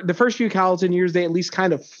of the first few Colleton years, they at least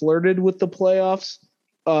kind of flirted with the playoffs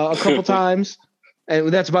a couple times, and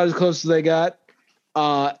that's about as close as they got.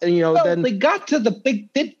 And, you know, then they got to the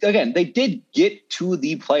they did get to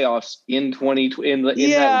the playoffs in 2020 in that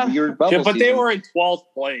weird bubble. Yeah, but season. they were in 12th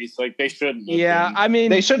place. Like, they shouldn't have. Yeah, I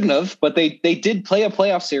mean, they shouldn't have, but they did play a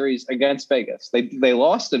playoff series against Vegas. They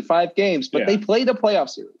lost in 5 games, but they played a playoff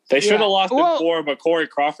series. They should have lost in 4, but Corey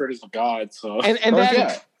Crawford is a god. So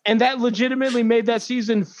and that legitimately made that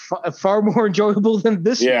season far more enjoyable than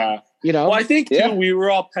this year. You know, well, I think too, we were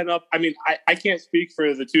all pent up. I mean, I can't speak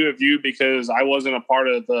for the two of you because I wasn't a part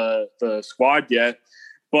of the squad yet,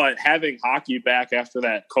 but having hockey back after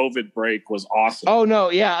that COVID break was awesome. Oh no.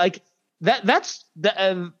 Yeah. Like that's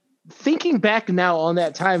thinking back now on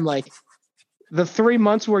that time, like the 3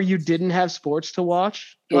 months where you didn't have sports to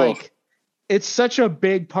watch, like it's such a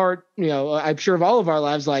big part, you know, I'm sure of all of our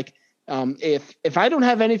lives. Like, if I don't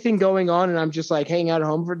have anything going on and I'm just like hanging out at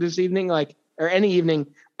home for this evening, like, or any evening,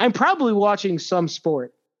 I'm probably watching some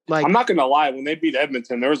sport. Like, I'm not going to lie. When they beat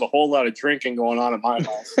Edmonton, there was a whole lot of drinking going on in my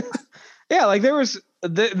house. Yeah. Like there was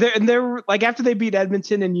there were like, after they beat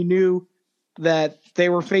Edmonton and you knew that they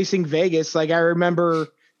were facing Vegas. Like I remember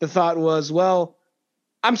the thought was, well,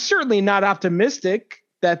 I'm certainly not optimistic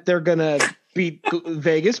that they're going to beat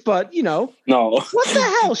Vegas, but you know, what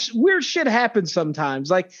the hell? Weird shit happens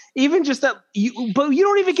sometimes. Like even just that, but you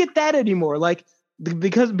don't even get that anymore. Like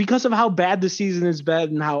because of how bad the season has been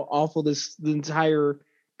and how awful the entire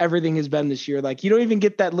everything has been this year. Like you don't even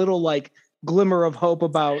get that little like glimmer of hope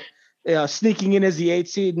about sneaking in as the 8th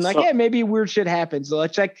seed and like, yeah, maybe weird shit happens. So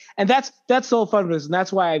let's check. And that's the whole fun of this. And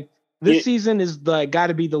that's why this season is got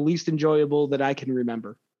to be the least enjoyable that I can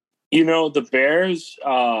remember. You know, the Bears,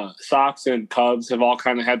 Sox, and Cubs have all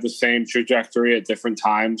kind of had the same trajectory at different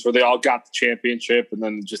times where they all got the championship and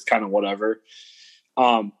then just kind of whatever.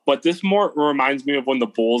 But this more reminds me of when the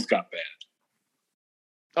Bulls got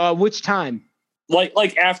bad. Which time?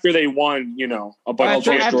 Like after they won, you know, a bunch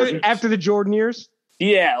after the Jordan years?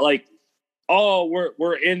 Yeah, like, oh,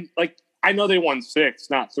 we're in, like, I know they won 6,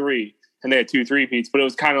 not 3, and they had 2 3-peats, but it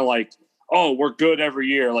was kind of like, oh, we're good every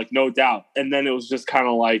year, like, no doubt. And then it was just kind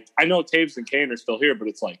of like, I know Taves and Kane are still here, but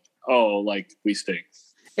it's like, oh, like, we stink.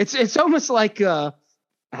 It's almost like Taves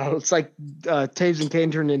and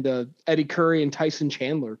Kane turned into Eddie Curry and Tyson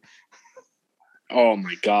Chandler. Oh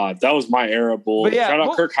my God, that was my era, Bulls. Shout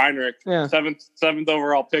out Kirk Heinrich, seventh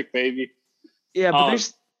overall pick, baby. Yeah, but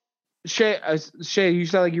there's Shay. You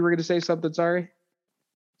sound like you were going to say something. Sorry.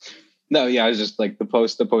 No, yeah, I was just like the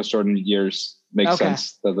post Jordan years makes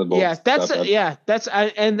sense. The Bulls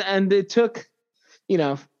and it took, you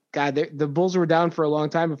know, God, the Bulls were down for a long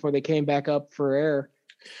time before they came back up for air.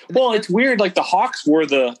 Well, it's weird. Like the Hawks were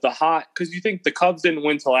the hot, because you think the Cubs didn't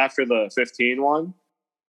win till after the 15 one,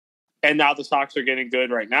 and now the Sox are getting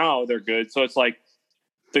good right now. They're good, so it's like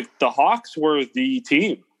the Hawks were the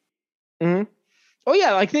team. Mm-hmm. Oh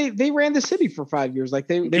yeah, like they ran the city for 5 years. Like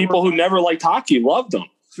they people who never liked hockey loved them.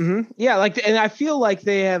 Mm-hmm. Yeah, like, and I feel like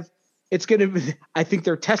they have. It's gonna be. I think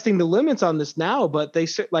they're testing the limits on this now, but they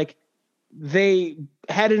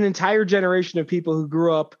had an entire generation of people who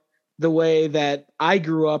grew up the way that I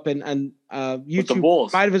grew up, and you two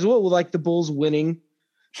might have as well, with like the Bulls winning.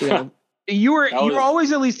 You know, you were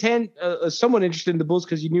always at least somewhat interested in the Bulls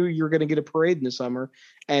because you knew you were going to get a parade in the summer,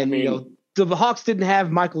 and you know the Hawks didn't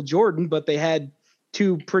have Michael Jordan, but they had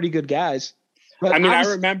 2 pretty good guys. But I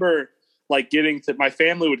remember like my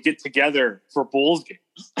family would get together for Bulls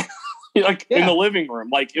games, like in the living room,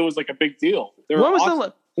 like it was like a big deal. When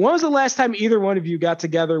was the last time either one of you got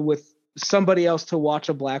together with somebody else to watch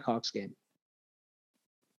a Blackhawks game?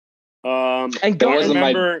 That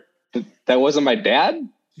wasn't my dad.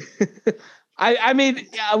 I mean,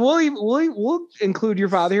 we'll include your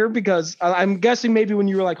father here because I'm guessing maybe when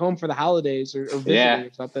you were like home for the holidays or visiting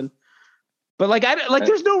or something. But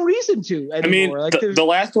there's no reason to anymore. I mean, the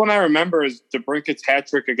last one I remember is DeBrincat's hat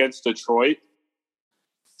trick against Detroit.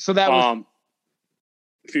 So that was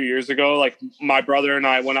a few years ago. Like my brother and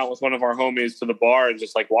I went out with one of our homies to the bar and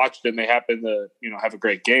just like watched it, and they happened to, you know, have a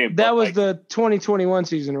great game. That was the 2021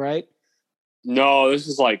 season, right? No, this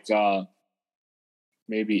is like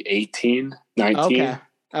maybe 18, 19.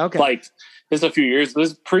 Okay. Like, this a few years.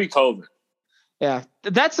 This is pre-COVID. Yeah,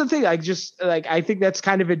 that's the thing. I think that's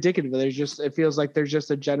kind of indicative. It feels like there's just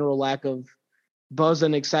a general lack of buzz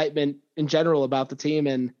and excitement in general about the team.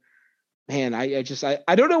 And man, I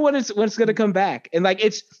don't know when it's going to come back. And like,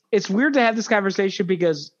 it's weird to have this conversation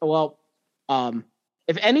because,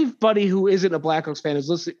 if anybody who isn't a Blackhawks fan is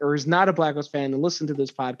listening or is not a Blackhawks fan and listen to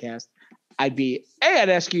this podcast, I'd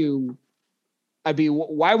ask you,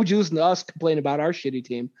 why would you listen to us complain about our shitty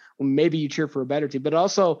team? Well, maybe you cheer for a better team. But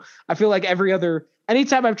also, I feel like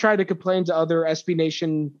anytime I've tried to complain to other SB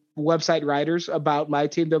Nation website writers about my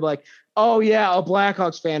team, they're like, oh, yeah, a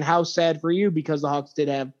Blackhawks fan. How sad for you because the Hawks did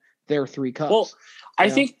have their 3 cups. Well, I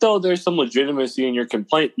think, though, there's some legitimacy in your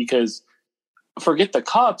complaint because forget the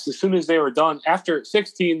cups. As soon as they were done, after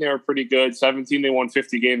 16, they were pretty good. 17, they won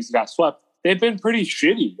 50 games and got swept. They've been pretty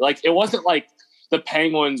shitty. Like, it wasn't like the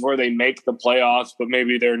Penguins where they make the playoffs, but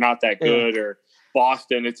maybe they're not that good, or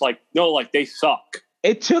Boston. It's like, no, like they suck.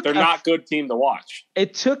 They're not a good team to watch.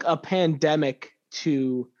 It took a pandemic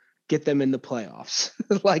to get them in the playoffs.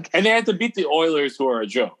 And they had to beat the Oilers, who are a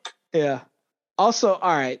joke. Yeah. Also,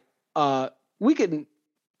 all right. We can,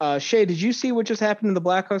 Shay, did you see what just happened in the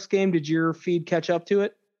Blackhawks game? Did your feed catch up to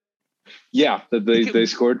it? Yeah. They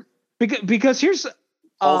scored. Because here's,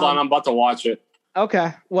 hold on. I'm about to watch it.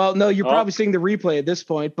 Okay. Well, no, you're probably seeing the replay at this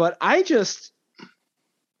point, but I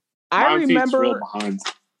remember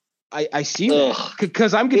I see that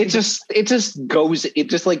because I'm getting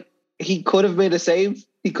he could have made a save.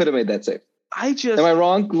 He could have made that save. Am I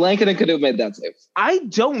wrong? Lankinen could have made that save. I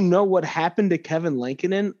don't know what happened to Kevin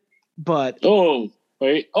Lankinen, but oh.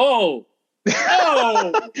 I feel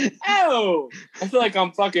like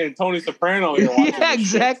I'm fucking Tony Soprano here. Yeah,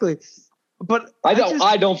 exactly. But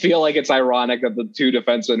I don't feel like it's ironic that the 2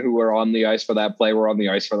 defensemen who were on the ice for that play were on the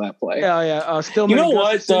ice for that play. Yeah. Still, you know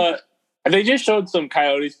what? They just showed some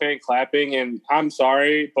Coyotes fan clapping, and I'm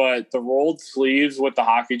sorry, but the rolled sleeves with the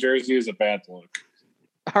hockey jersey is a bad look.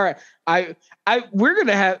 All right, we're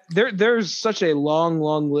gonna have there's such a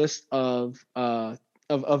long list of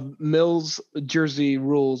Mil's jersey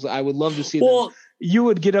rules. I would love to see them. You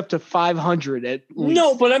would get up to 500 at least.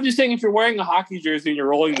 No, but I'm just saying if you're wearing a hockey jersey and you're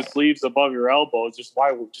rolling the sleeves above your elbows, just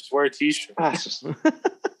wear a t-shirt.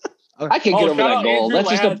 I can't get over that goal. That's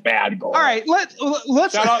just a bad goal. All right, let's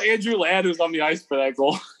shout out Andrew Ladd who's on the ice for that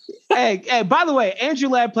goal. hey, by the way, Andrew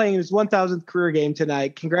Ladd playing his 1,000th career game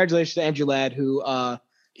tonight. Congratulations to Andrew Ladd, who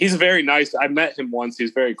he's very nice. I met him once.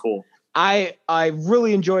 He's very cool. I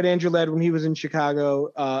really enjoyed Andrew Ladd when he was in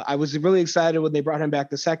Chicago. I was really excited when they brought him back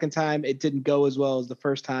the second time. It didn't go as well as the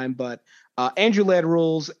first time, but Andrew Ladd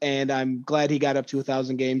rules, and I'm glad he got up to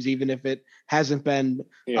 1,000 games, even if it hasn't been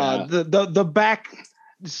the back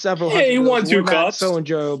several. He won 2 cups, so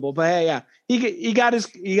enjoyable. But hey, yeah, he got his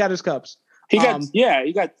cups. He got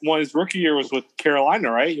one. His rookie year was with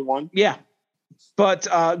Carolina, right? He won. Yeah. But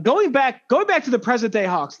going back to the present day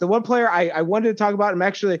Hawks, the one player I wanted to talk about,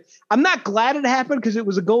 I'm not glad it happened because it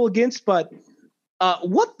was a goal against, but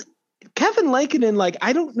Kevin Lankinen, like,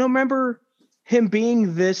 I don't remember him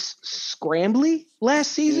being this scrambly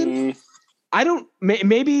last season.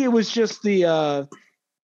 Maybe it was just the,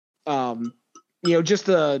 just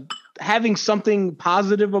the having something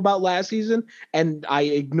positive about last season and I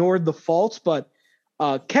ignored the faults, but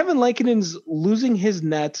Kevin Lankinen's losing his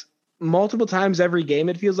net multiple times every game,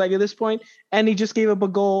 it feels like at this point, and he just gave up a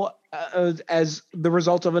goal as the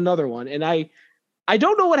result of another one. And I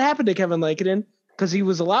don't know what happened to Kevin Lankinen because he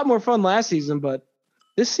was a lot more fun last season, but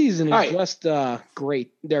this season is just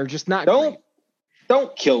great. They're just not great.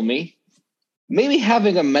 Don't kill me. Maybe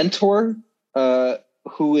having a mentor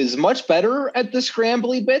who is much better at the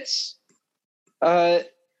scrambly bits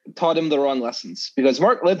taught him the wrong lessons. Because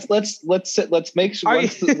Mark, let's make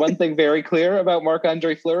one thing very clear about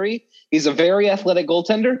Marc-Andre Fleury. He's a very athletic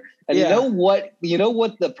goaltender, and you know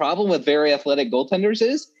what the problem with very athletic goaltenders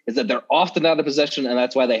is that they're often out of possession, and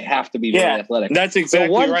that's why they have to be very athletic. That's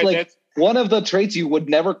exactly right. One of the traits you would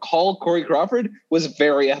never call Corey Crawford was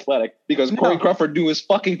very athletic, because Corey Crawford knew his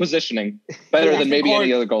fucking positioning better than maybe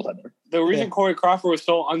any other goaltender. The reason Corey Crawford was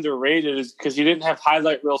so underrated is because he didn't have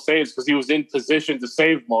highlight reel saves because he was in position to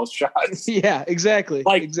save most shots. Yeah, exactly.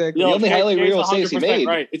 The only highlight reel saves he made.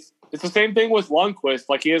 Right. It's the same thing with Lundqvist.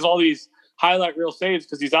 Like, he has all these highlight reel saves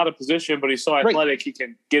because he's out of position, but he's so athletic he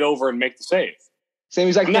can get over and make the save. Same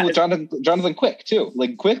exact thing with Jonathan Quick too.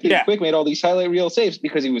 Like Quick made all these highlight reel saves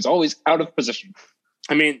because he was always out of position.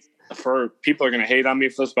 I mean, for people are going to hate on me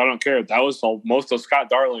for this, but I don't care. That was most of Scott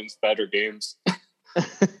Darling's better games.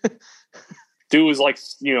 Dude was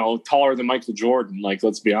taller than Michael Jordan. Like,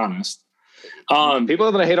 let's be honest. People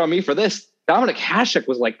are going to hate on me for this. Dominic Hasek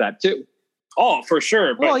was like that too. Oh, for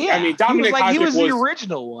sure. But I mean, Dominic he was the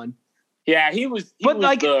original one. Yeah, he was. But was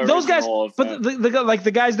like those guys, but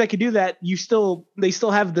the guys that could do that, they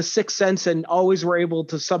still have the sixth sense and always were able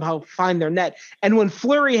to somehow find their net. And when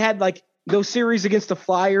Fleury had like those series against the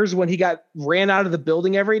Flyers, when he got ran out of the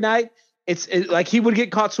building every night, it's like he would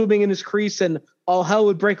get caught swimming in his crease and all hell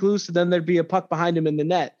would break loose, and then there'd be a puck behind him in the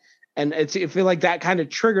net. And I feel like that kind of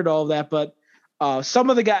triggered all of that. But some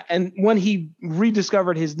of the guys, and when he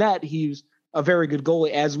rediscovered his net, he was a very good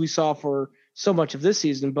goalie, as we saw for so much of this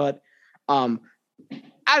season. But I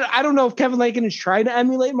don't know if Kevin Lankinen is trying to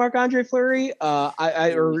emulate Marc-Andre Fleury.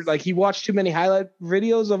 Or like he watched too many highlight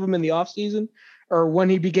videos of him in the offseason, or when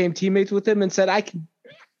he became teammates with him and said, I can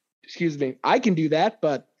do that,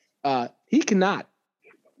 but he cannot.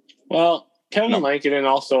 Well, Kevin Lankinen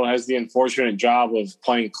also has the unfortunate job of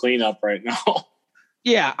playing cleanup right now.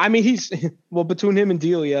 Yeah, I mean, between him and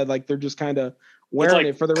Delia, like they're just kind of wearing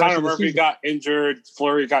it for the rest of the season. Murphy got injured,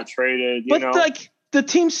 Fleury got traded. Like the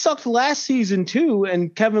team sucked last season too,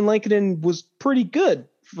 and Kevin Lankinen was pretty good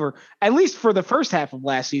for at least for the first half of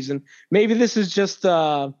last season. Maybe this is just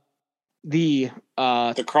the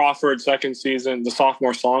Crawford second season, the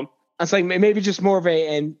sophomore slump. It's like maybe just more of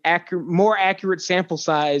more accurate sample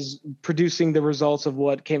size, producing the results of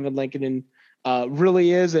what Kevin Lankinen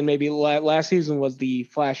really is, and maybe last season was the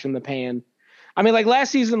flash in the pan. I mean, like last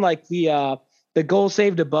season, like the goal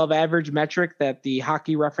saved above average metric that the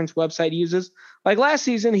Hockey Reference website uses. Like last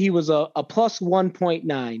season, he was a plus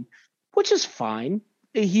 1.9, which is fine.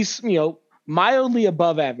 He's, mildly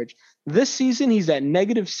above average. This season, he's at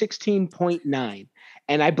negative 16.9.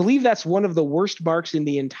 And I believe that's one of the worst marks in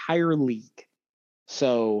the entire league.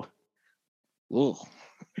 So, ugh.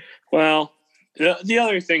 Well, the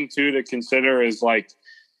other thing, too, to consider is like,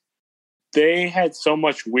 they had so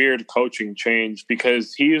much weird coaching change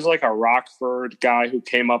because he was like a Rockford guy who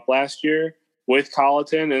came up last year with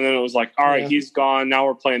Colleton. And then it was like, all right, he's gone. Now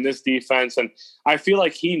we're playing this defense. And I feel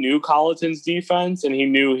like he knew Colleton's defense and he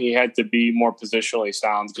knew he had to be more positionally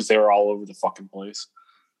sound because they were all over the fucking place.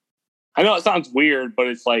 I know it sounds weird, but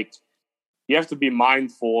it's like you have to be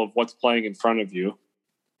mindful of what's playing in front of you.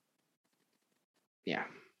 Yeah.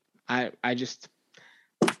 I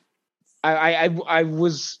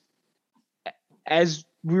was, as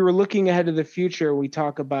we were looking ahead to the future, we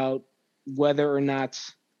talk about whether or not,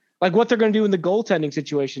 like what they're going to do in the goaltending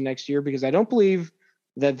situation next year, because I don't believe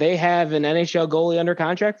that they have an NHL goalie under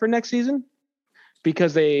contract for next season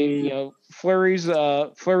because Fleury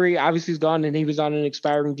obviously is gone and he was on an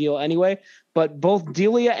expiring deal anyway, but both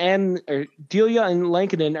Delia and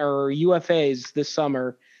Lankinen are UFAs this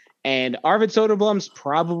summer, and Arvid Soderblom's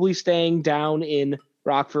probably staying down in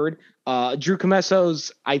Rockford. Drew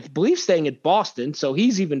Comesso's, I believe, staying at Boston, so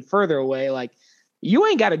he's even further away. Like, you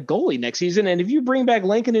ain't got a goalie next season, and if you bring back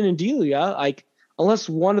Lankinen and Delia, like, unless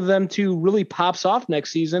one of them two really pops off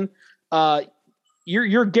next season,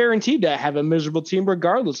 you're guaranteed to have a miserable team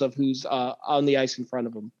regardless of who's on the ice in front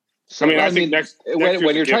of them. So, I think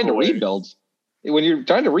when you're trying to rebuild,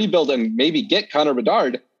 and maybe get Connor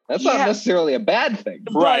Bedard, that's not necessarily a bad thing.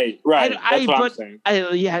 Right. That's what I'm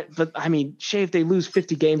saying. But I mean, Shay, if they lose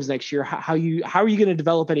 50 games next year, how are you going to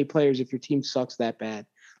develop any players if your team sucks that bad?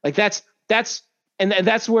 Like that's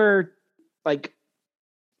where, like,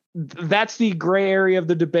 that's the gray area of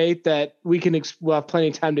the debate that we can we'll have plenty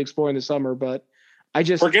of time to explore in the summer. But I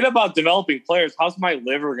just forget about developing players. How's my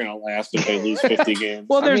liver going to last if they lose 50 games?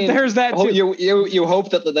 Well, there's that too. You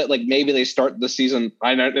hope that like maybe they start the season.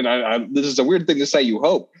 This is a weird thing to say. You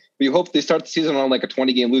hope they start the season on like a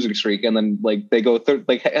 20-game losing streak, and then like they go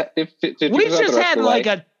we just had like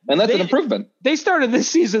and that's an improvement. They started this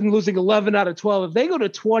season losing 11 out of 12. If they go to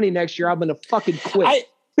 20 next year, I'm going to fucking quit.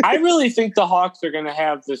 I really think the Hawks are going to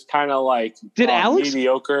have this kind of like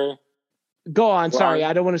mediocre. Go on. Sorry,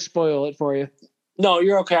 I don't want to spoil it for you. No,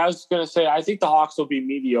 you're okay. I was going to say, I think the Hawks will be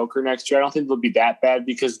mediocre next year. I don't think they'll be that bad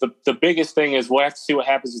because the biggest thing is we'll have to see what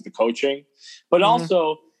happens with the coaching. But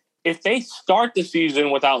also, if they start the season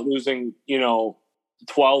without losing,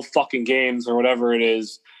 12 fucking games or whatever it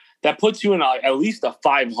is, that puts you in at least a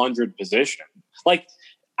 500 position. Like,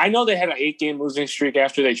 I know they had an 8-game losing streak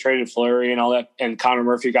after they traded Fleury and all that, and Connor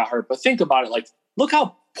Murphy got hurt. But think about it. Like, look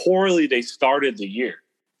how poorly they started the year.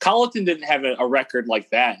 Colleton didn't have a record like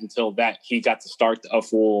that until he got to start a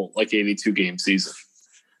full 82-game season.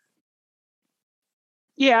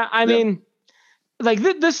 Yeah, I mean, like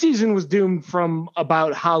this season was doomed from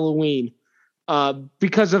about Halloween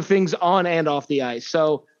because of things on and off the ice.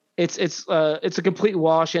 So it's a complete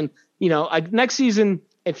wash. And next season,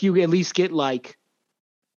 if you at least get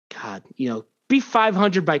be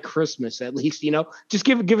 500 by Christmas at least. Just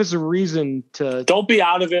give us a reason to. Don't be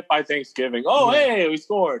out of it by Thanksgiving. Oh, yeah. Hey, we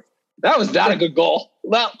scored. That was not a good goal.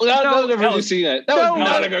 That was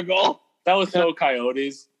not a good goal. That was so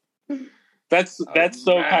Coyotes. That's so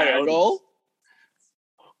Coyotes. Goal?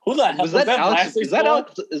 Who the hell was that? Alex? Is that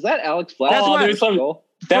Alex Vlasic?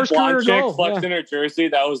 That blonde chick flexing her jersey.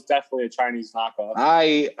 That was definitely a Chinese knockoff.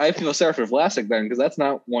 I feel sorry for Vlasic then, because that's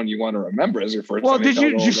not one you want to remember as your first. Well, did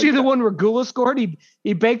you see the one where Gula scored?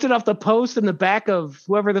 He banked it off the post in the back of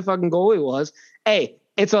whoever the fucking goalie was. Hey,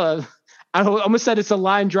 I almost said it's a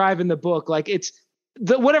line drive in the book. Like it's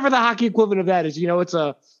whatever the hockey equivalent of that is.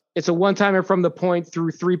 It's a one-timer from the point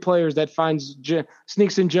through three players that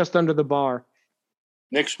sneaks in just under the bar.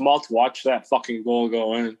 Nick Schmaltz watched that fucking goal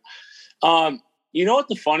go in. You know what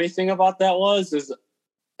the funny thing about that is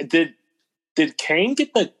did Kane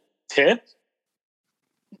get the tip?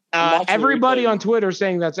 Everybody on Twitter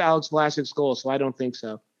saying that's Alex Vlasic's goal, so I don't think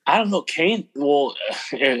so. I don't know. Kane, well,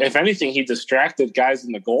 if anything, he distracted guys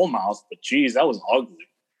in the goal mouth, but geez, that was ugly.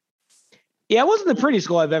 Yeah, it wasn't the prettiest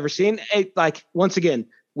goal I've ever seen. Once again,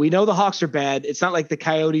 we know the Hawks are bad. It's not like the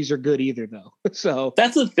Coyotes are good either, though. So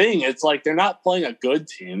that's the thing. It's like they're not playing a good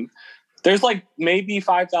team. There's like maybe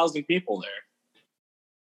 5,000 people there.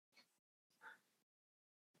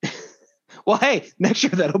 Well, hey, next year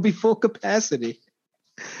that'll be full capacity.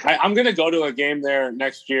 I'm going to go to a game there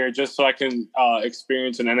next year just so I can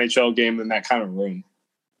experience an NHL game in that kind of room.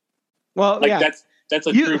 Well, that's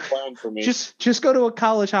a true plan for me. Just go to a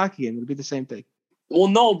college hockey game. It'll be the same thing. Well,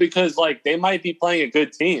 no, because they might be playing a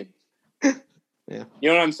good team. Yeah. You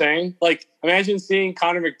know what I'm saying? Like, imagine seeing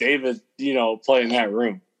Connor McDavid, play in that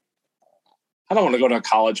room. I don't want to go to a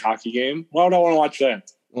college hockey game. Why would I want to watch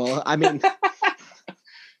that? Well, I mean,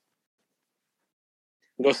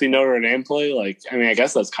 go see Notre Dame play. I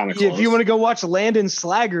guess that's kind of close. If you want to go watch Landon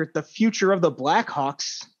Slaggert, the future of the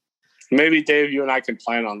Blackhawks. Maybe Dave, you and I can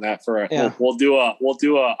plan on that we'll do a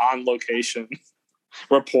on location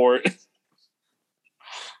report.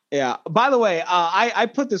 Yeah. By the way, I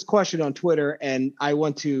put this question on Twitter, and I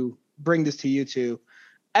want to bring this to you two.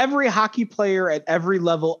 Every hockey player at every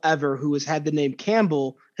level ever who has had the name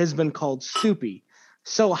Campbell has been called Soupy.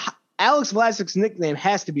 So Alex Vlasic's nickname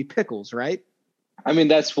has to be Pickles, right? I mean,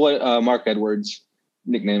 that's what Mark Edwards'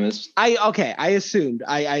 nickname is. I assumed.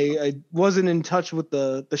 I wasn't in touch with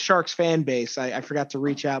the Sharks fan base. I forgot to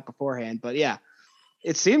reach out beforehand, but yeah.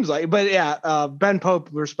 It seems like, but yeah, Ben Pope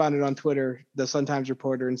responded on Twitter, the Sun-Times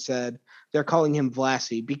reporter, and said they're calling him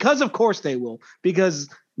Vlasy because, of course, they will, because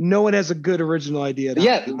no one has a good original idea.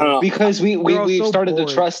 Because we've started to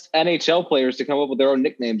trust NHL players to come up with their own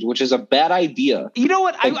nicknames, which is a bad idea. You know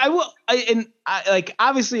what?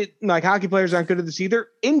 Obviously, hockey players aren't good at this either.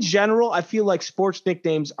 In general, I feel like sports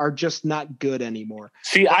nicknames are just not good anymore.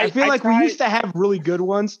 See, I feel like we used to have really good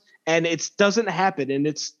ones. And it doesn't happen, and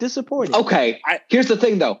it's disappointing. Okay, here's the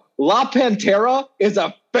thing, though. La Pantera is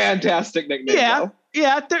a fantastic nickname.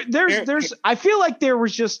 Yeah. There's. I feel like there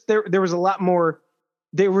was a lot more.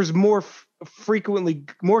 There was more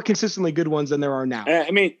consistently good ones than there are now.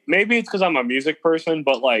 I mean, maybe it's because I'm a music person,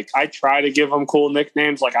 but I try to give them cool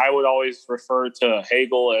nicknames. Like I would always refer to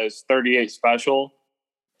Hagel as 38 Special.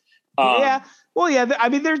 Yeah. Well, yeah. I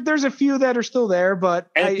mean, there's a few that are still there, but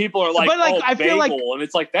people are I feel like, and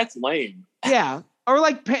it's that's lame. Yeah, or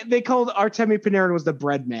they called Artemi Panarin was the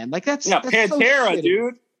bread man. That's Pantera, so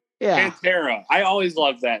dude. Yeah, Pantera. I always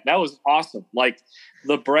loved that. That was awesome.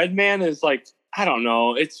 The bread man is I don't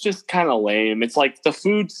know. It's just kind of lame. It's the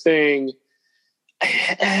food thing.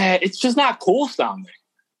 It's just not cool sounding.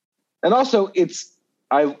 And also, it's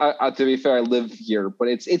to be fair, I live here, but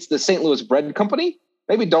it's the St. Louis Bread Company.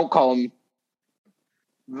 Maybe don't call them.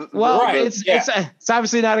 Well, it's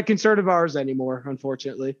obviously not a concern of ours anymore,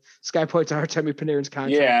 unfortunately. Sky points to Artemi Panarin's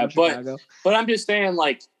contract. Yeah, but I'm just saying,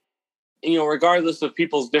 regardless of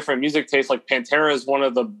people's different music tastes, Pantera is one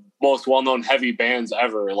of the most well-known heavy bands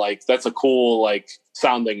ever. That's a cool,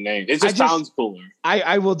 sounding name. It just sounds cooler.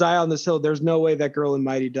 I will die on this hill. There's no way that girl in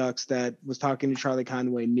Mighty Ducks that was talking to Charlie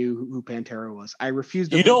Conway knew who Pantera was. I refuse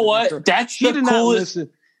to. You know what? That's the coolest.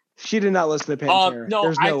 She did not listen to Pantera. No,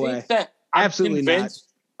 there's no way. That absolutely not.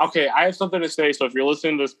 Okay, I have something to say. So if you're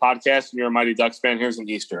listening to this podcast and you're a Mighty Ducks fan, here's an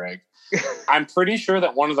Easter egg. I'm pretty sure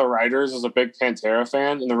that one of the writers is a big Pantera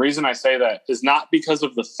fan. And the reason I say that is not because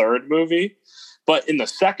of the third movie, but in the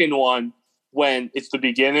second one, when it's the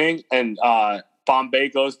beginning and Bombay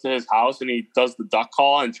goes to his house and he does the duck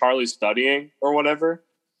call and Charlie's studying or whatever,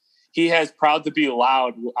 he has Proud to Be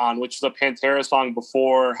Loud on, which is a Pantera song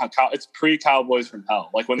before it's pre-Cowboys from Hell,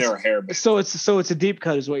 when they were hair bands. So it's a deep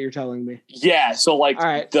cut is what you're telling me. Yeah. So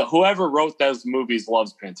right. Whoever wrote those movies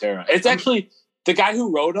loves Pantera. It's actually The guy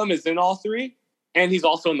who wrote them is in all three, and he's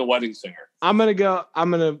also in The Wedding Singer.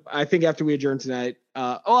 I think after we adjourn tonight,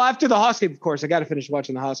 after the Hawks game, of course, I got to finish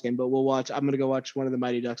watching the Hawks game, but I'm going to go watch one of the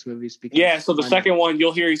Mighty Ducks movies. So the second one,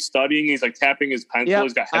 you'll hear he's studying. He's like tapping his pencil. Yep,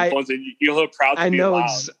 he's got headphones, and you'll hear proud to be loud.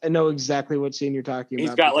 I know exactly what scene you're talking about.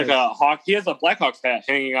 He's got like a Hawk. He has a Blackhawks hat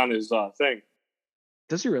hanging on his thing.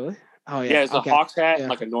 Does he really? Oh, yeah. Yeah, it's a Hawks hat and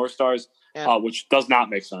like a North Stars, which does not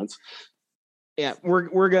make sense. Yeah,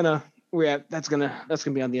 that's gonna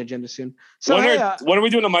be on the agenda soon. So when are we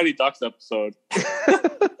doing a Mighty Ducks episode?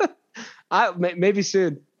 Maybe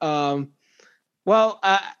soon. The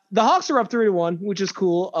Hawks are up 3-1, which is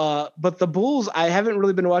cool. But the Bulls, I haven't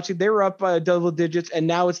really been watching. They were up by double digits, and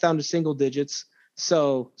now it's down to single digits.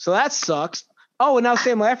 So that sucks. Oh, and now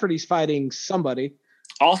Sam Lafferty's fighting somebody.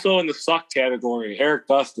 Also in the suck category, Eric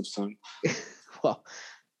Gustafson. Well,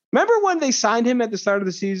 remember when they signed him at the start of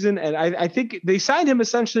the season? And I think they signed him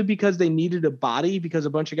essentially because they needed a body because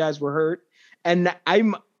a bunch of guys were hurt. And I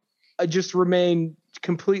just remain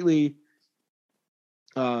completely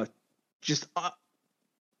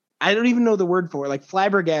I don't even know the word for it. Like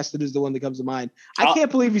flabbergasted is the one that comes to mind. I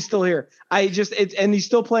can't believe he's still here. And he's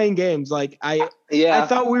still playing games. Like I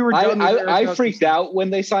thought we were done. I freaked out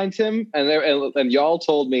when they signed him, and y'all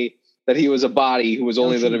told me that he was a body who was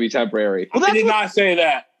only going to be temporary. Well, I did not say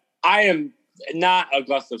that. I am not a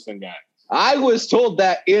Gustafson guy. I was told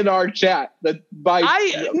that in our chat I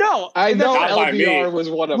know LBR was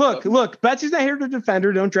one of them. Look, Betsy's not here to defend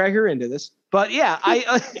her. Don't drag her into this. But yeah,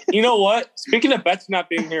 you know what? Speaking of Betsy not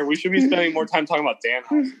being here, we should be spending more time talking about Dan.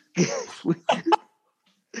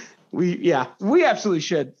 we absolutely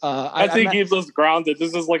should. Betsy keeps us grounded.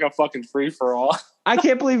 This is like a fucking free for all. I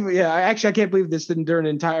can't believe this didn't turn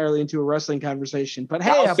entirely into a wrestling conversation. But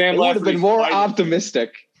hey, it would have been more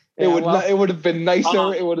optimistic. It would have been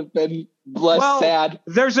nicer. It would have been less sad.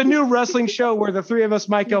 There's a new wrestling show where the three of us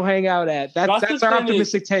might go hang out at. That's our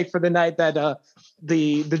optimistic take for the night that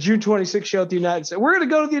the June 26th show at the United Center. We're going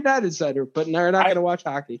to go to the United Center, but we're not going to watch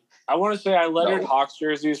hockey. I want to say I lettered Hawks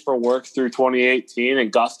jerseys for work through 2018,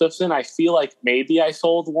 and Gustafson, I feel like maybe I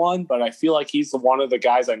sold one, but I feel like he's one of the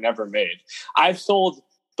guys I never made. I've sold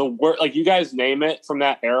the worst, like you guys name it from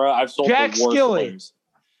that era. I've sold Jack the worst Skilly. players.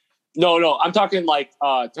 No, I'm talking like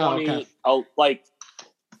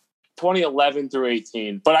 2011 through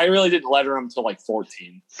 18, but I really didn't letter him till like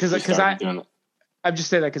 14. Because I'm just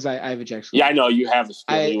saying that because I have a Jack Skilly. Yeah, I know you have a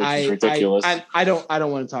Skilly, which is ridiculous. I don't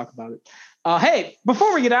want to talk about it. Hey,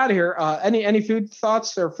 before we get out of here, any food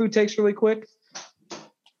thoughts or food takes really quick?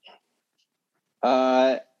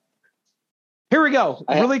 Here we go.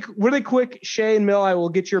 Really quick, Shay and Mil, I will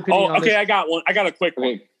get your opinion on this. I got one. I got a quick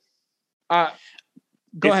one.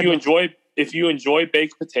 Go ahead. If you enjoy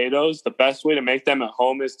baked potatoes, the best way to make them at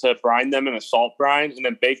home is to brine them in a salt brine and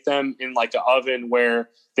then bake them in like an oven where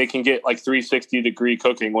they can get like 360-degree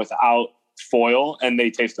cooking without foil, and they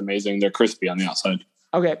taste amazing. They're crispy on the outside.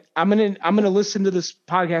 Okay, I'm gonna listen to this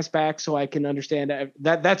podcast back so I can understand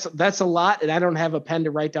that's a lot, and I don't have a pen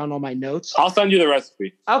to write down all my notes. I'll send you the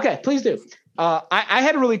recipe. Okay, please do. I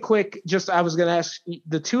had a really quick. I was gonna ask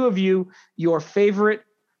the two of you your favorite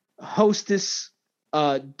Hostess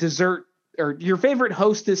dessert or your favorite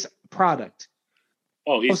Hostess product.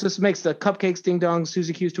 Oh, Hostess makes the cupcakes, ding dongs,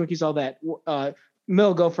 Suzy Q's, Twinkies, all that.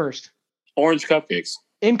 Mil, go first. Orange cupcakes.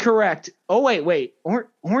 Incorrect. Oh wait.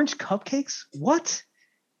 Orange cupcakes? What?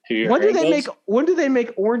 When do they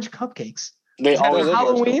make orange cupcakes? They always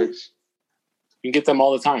Halloween. You can get them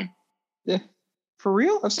all the time. Yeah. For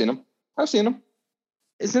real? I've seen them.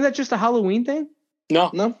 Isn't that just a Halloween thing?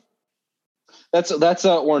 No. That's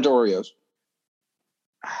orange Oreos.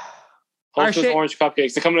 Hostess orange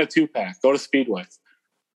cupcakes. They come in a 2-pack. Go to Speedway.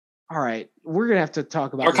 All right, we're gonna have to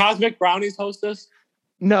talk about. Are Cosmic Brownies Hostess?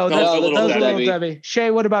 No, that's Little Debbie. Shay,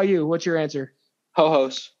 what about you? What's your answer?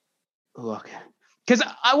 Ho-Hos. Look, because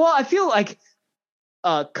I feel like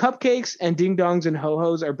cupcakes and ding dongs and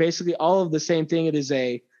ho-hos are basically all of the same thing. It is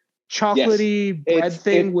a chocolatey bread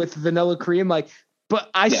thing with vanilla cream. But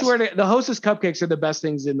I swear to the Hostess cupcakes are the best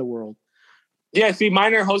things in the world. Yeah, see,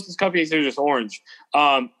 mine are Hostess cupcakes. They're just orange.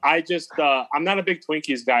 I'm not a big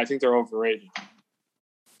Twinkies guy. I think they're overrated.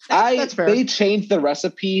 That's fair. They changed the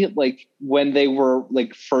recipe like when they were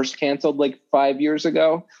like first canceled like 5 years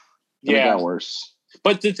ago. And it got worse.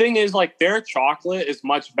 But the thing is, like, their chocolate is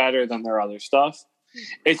much better than their other stuff.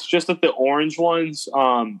 It's just that the orange ones,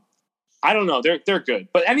 I don't know, they're good.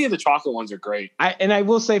 But any of the chocolate ones are great. I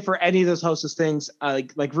will say for any of those Hostess things,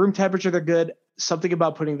 like room temperature, they're good. Something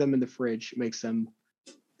about putting them in the fridge makes them.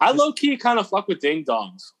 I low key kind of fuck with ding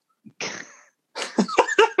dongs.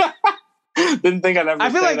 Didn't think I'd ever. I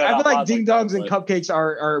feel like ding dongs and that, cupcakes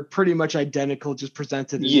are pretty much identical, just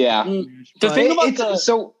presented. Yeah. The thing about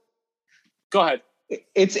go ahead.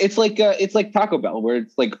 It's like Taco Bell, where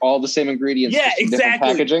it's like all the same ingredients, yeah, just exactly. different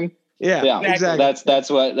packaging. Yeah, exactly. That's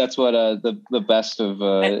what the best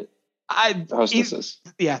of Hostesses.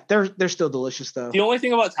 Yeah, they're still delicious though. The only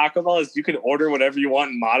thing about Taco Bell is you can order whatever you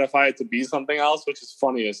want and modify it to be something else, which is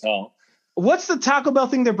funny as hell. What's the Taco Bell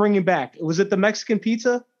thing they're bringing back? Was it the Mexican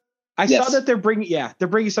pizza? I saw that they're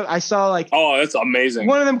bringing some. I saw like, oh, that's amazing.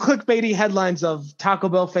 One of them clickbaity headlines of Taco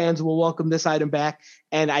Bell fans will welcome this item back,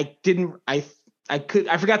 and I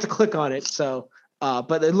forgot to click on it. So,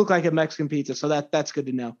 but it looked like a Mexican pizza, so that's good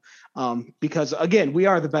to know. Because again, we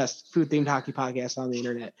are the best food themed hockey podcast on the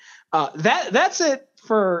internet. That's it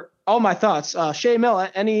for all my thoughts. Shea Mil,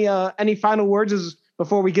 any final words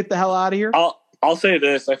before we get the hell out of here? I'll say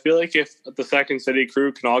this. I feel like if the Second City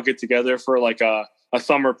crew can all get together for like a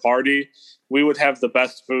summer party, we would have the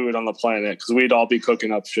best food on the planet because we'd all be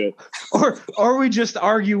cooking up shit. Or we just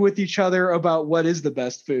argue with each other about what is the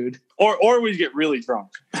best food. Or we get really drunk.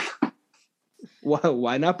 Well,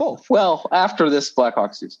 why not both? Well, after this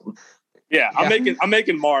Blackhawks season. Yeah, I'm making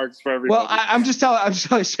margs for everybody. Well, I'm just telling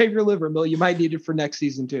you, save your liver, Mil. You might need it for next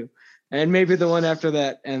season too. And maybe the one after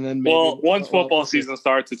that, and then maybe, once football season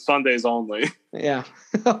starts, it's Sundays only. Yeah.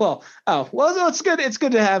 Well, it's good. It's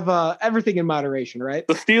good to have everything in moderation, right?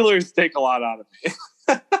 The Steelers take a lot out of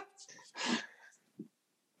me.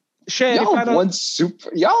 Shane, y'all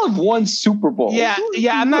have won Super Bowl. Yeah.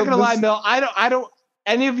 I'm not gonna lie, Mil. I don't.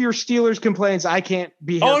 Any of your Steelers complaints, I can't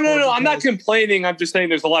be here. Oh no, I'm not complaining. I'm just saying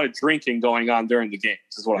there's a lot of drinking going on during the games.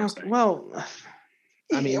 Is what I'm saying. Well.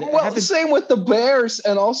 I mean, same with the Bears,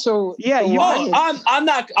 and also I'm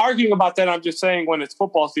not arguing about that. I'm just saying when it's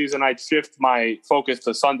football season, I'd shift my focus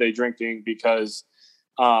to Sunday drinking because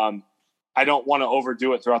I don't want to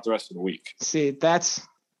overdo it throughout the rest of the week. See, that's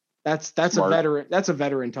Smart. A veteran. That's a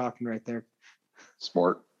veteran talking right there.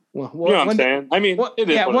 Smart. Well, you know what I'm saying? I mean, one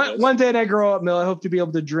day I grow up, Mil, I hope to be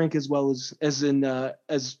able to drink as well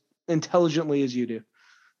as intelligently as you do.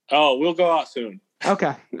 Oh, we'll go out soon.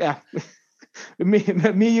 Okay. Yeah. Me,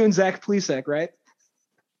 you, and Zach Plesac, right?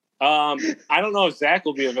 I don't know if Zach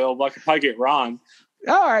will be available. I could probably get Ron.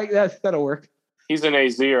 All right, that'll work. He's in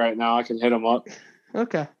AZ right now. I can hit him up.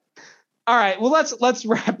 Okay. All right. Well, let's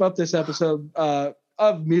wrap up this episode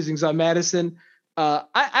of Musings on Madison.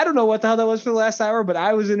 I don't know what the hell that was for the last hour, but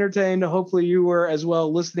I was entertained. Hopefully, you were as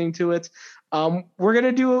well listening to it. We're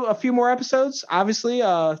gonna do a few more episodes, obviously,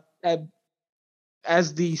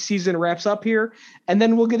 as the season wraps up here, and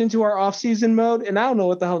then we'll get into our off-season mode, and I don't know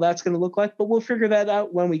what the hell that's going to look like, but we'll figure that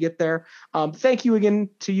out when we get there. Thank you again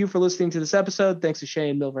to you for listening to this episode. Thanks to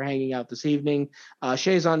Shea and Mil for hanging out this evening.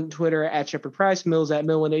 Shay's on Twitter at Shepard Price, Mil's at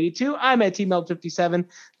Mil182. I'm at TMel57.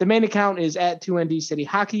 The main account is at 2ND City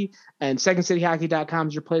Hockey, and SecondCityHockey.com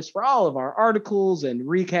is your place for all of our articles and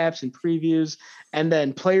recaps and previews, and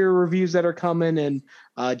then player reviews that are coming, and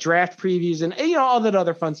draft previews, and all that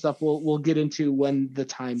other fun stuff we'll get into when the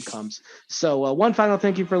time comes. So one final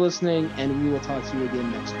thank you for listening, and we will talk to you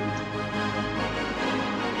again next week.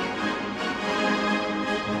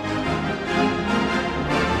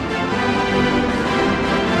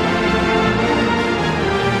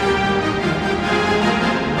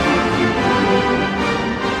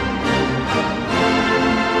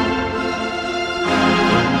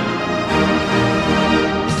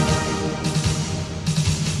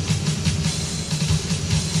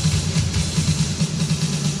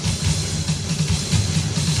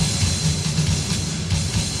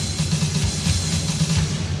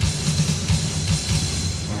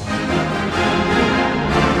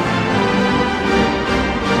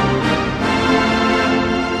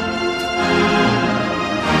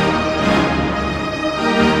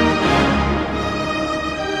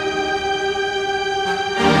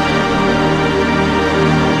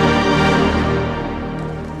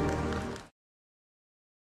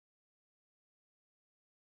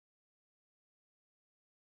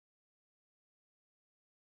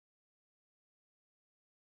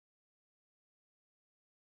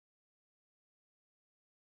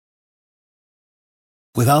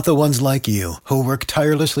 Without the ones like you, who work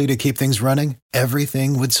tirelessly to keep things running,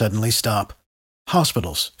 everything would suddenly stop.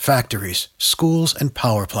 Hospitals, factories, schools, and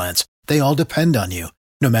power plants, they all depend on you.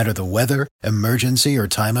 No matter the weather, emergency, or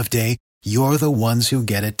time of day, you're the ones who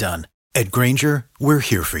get it done. At Grainger, we're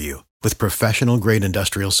here for you with professional-grade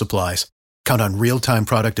industrial supplies. Count on real-time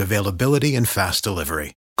product availability and fast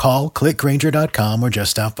delivery. Call, click Grainger.com, or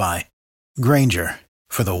just stop by. Grainger,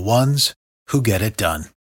 for the ones who get it done.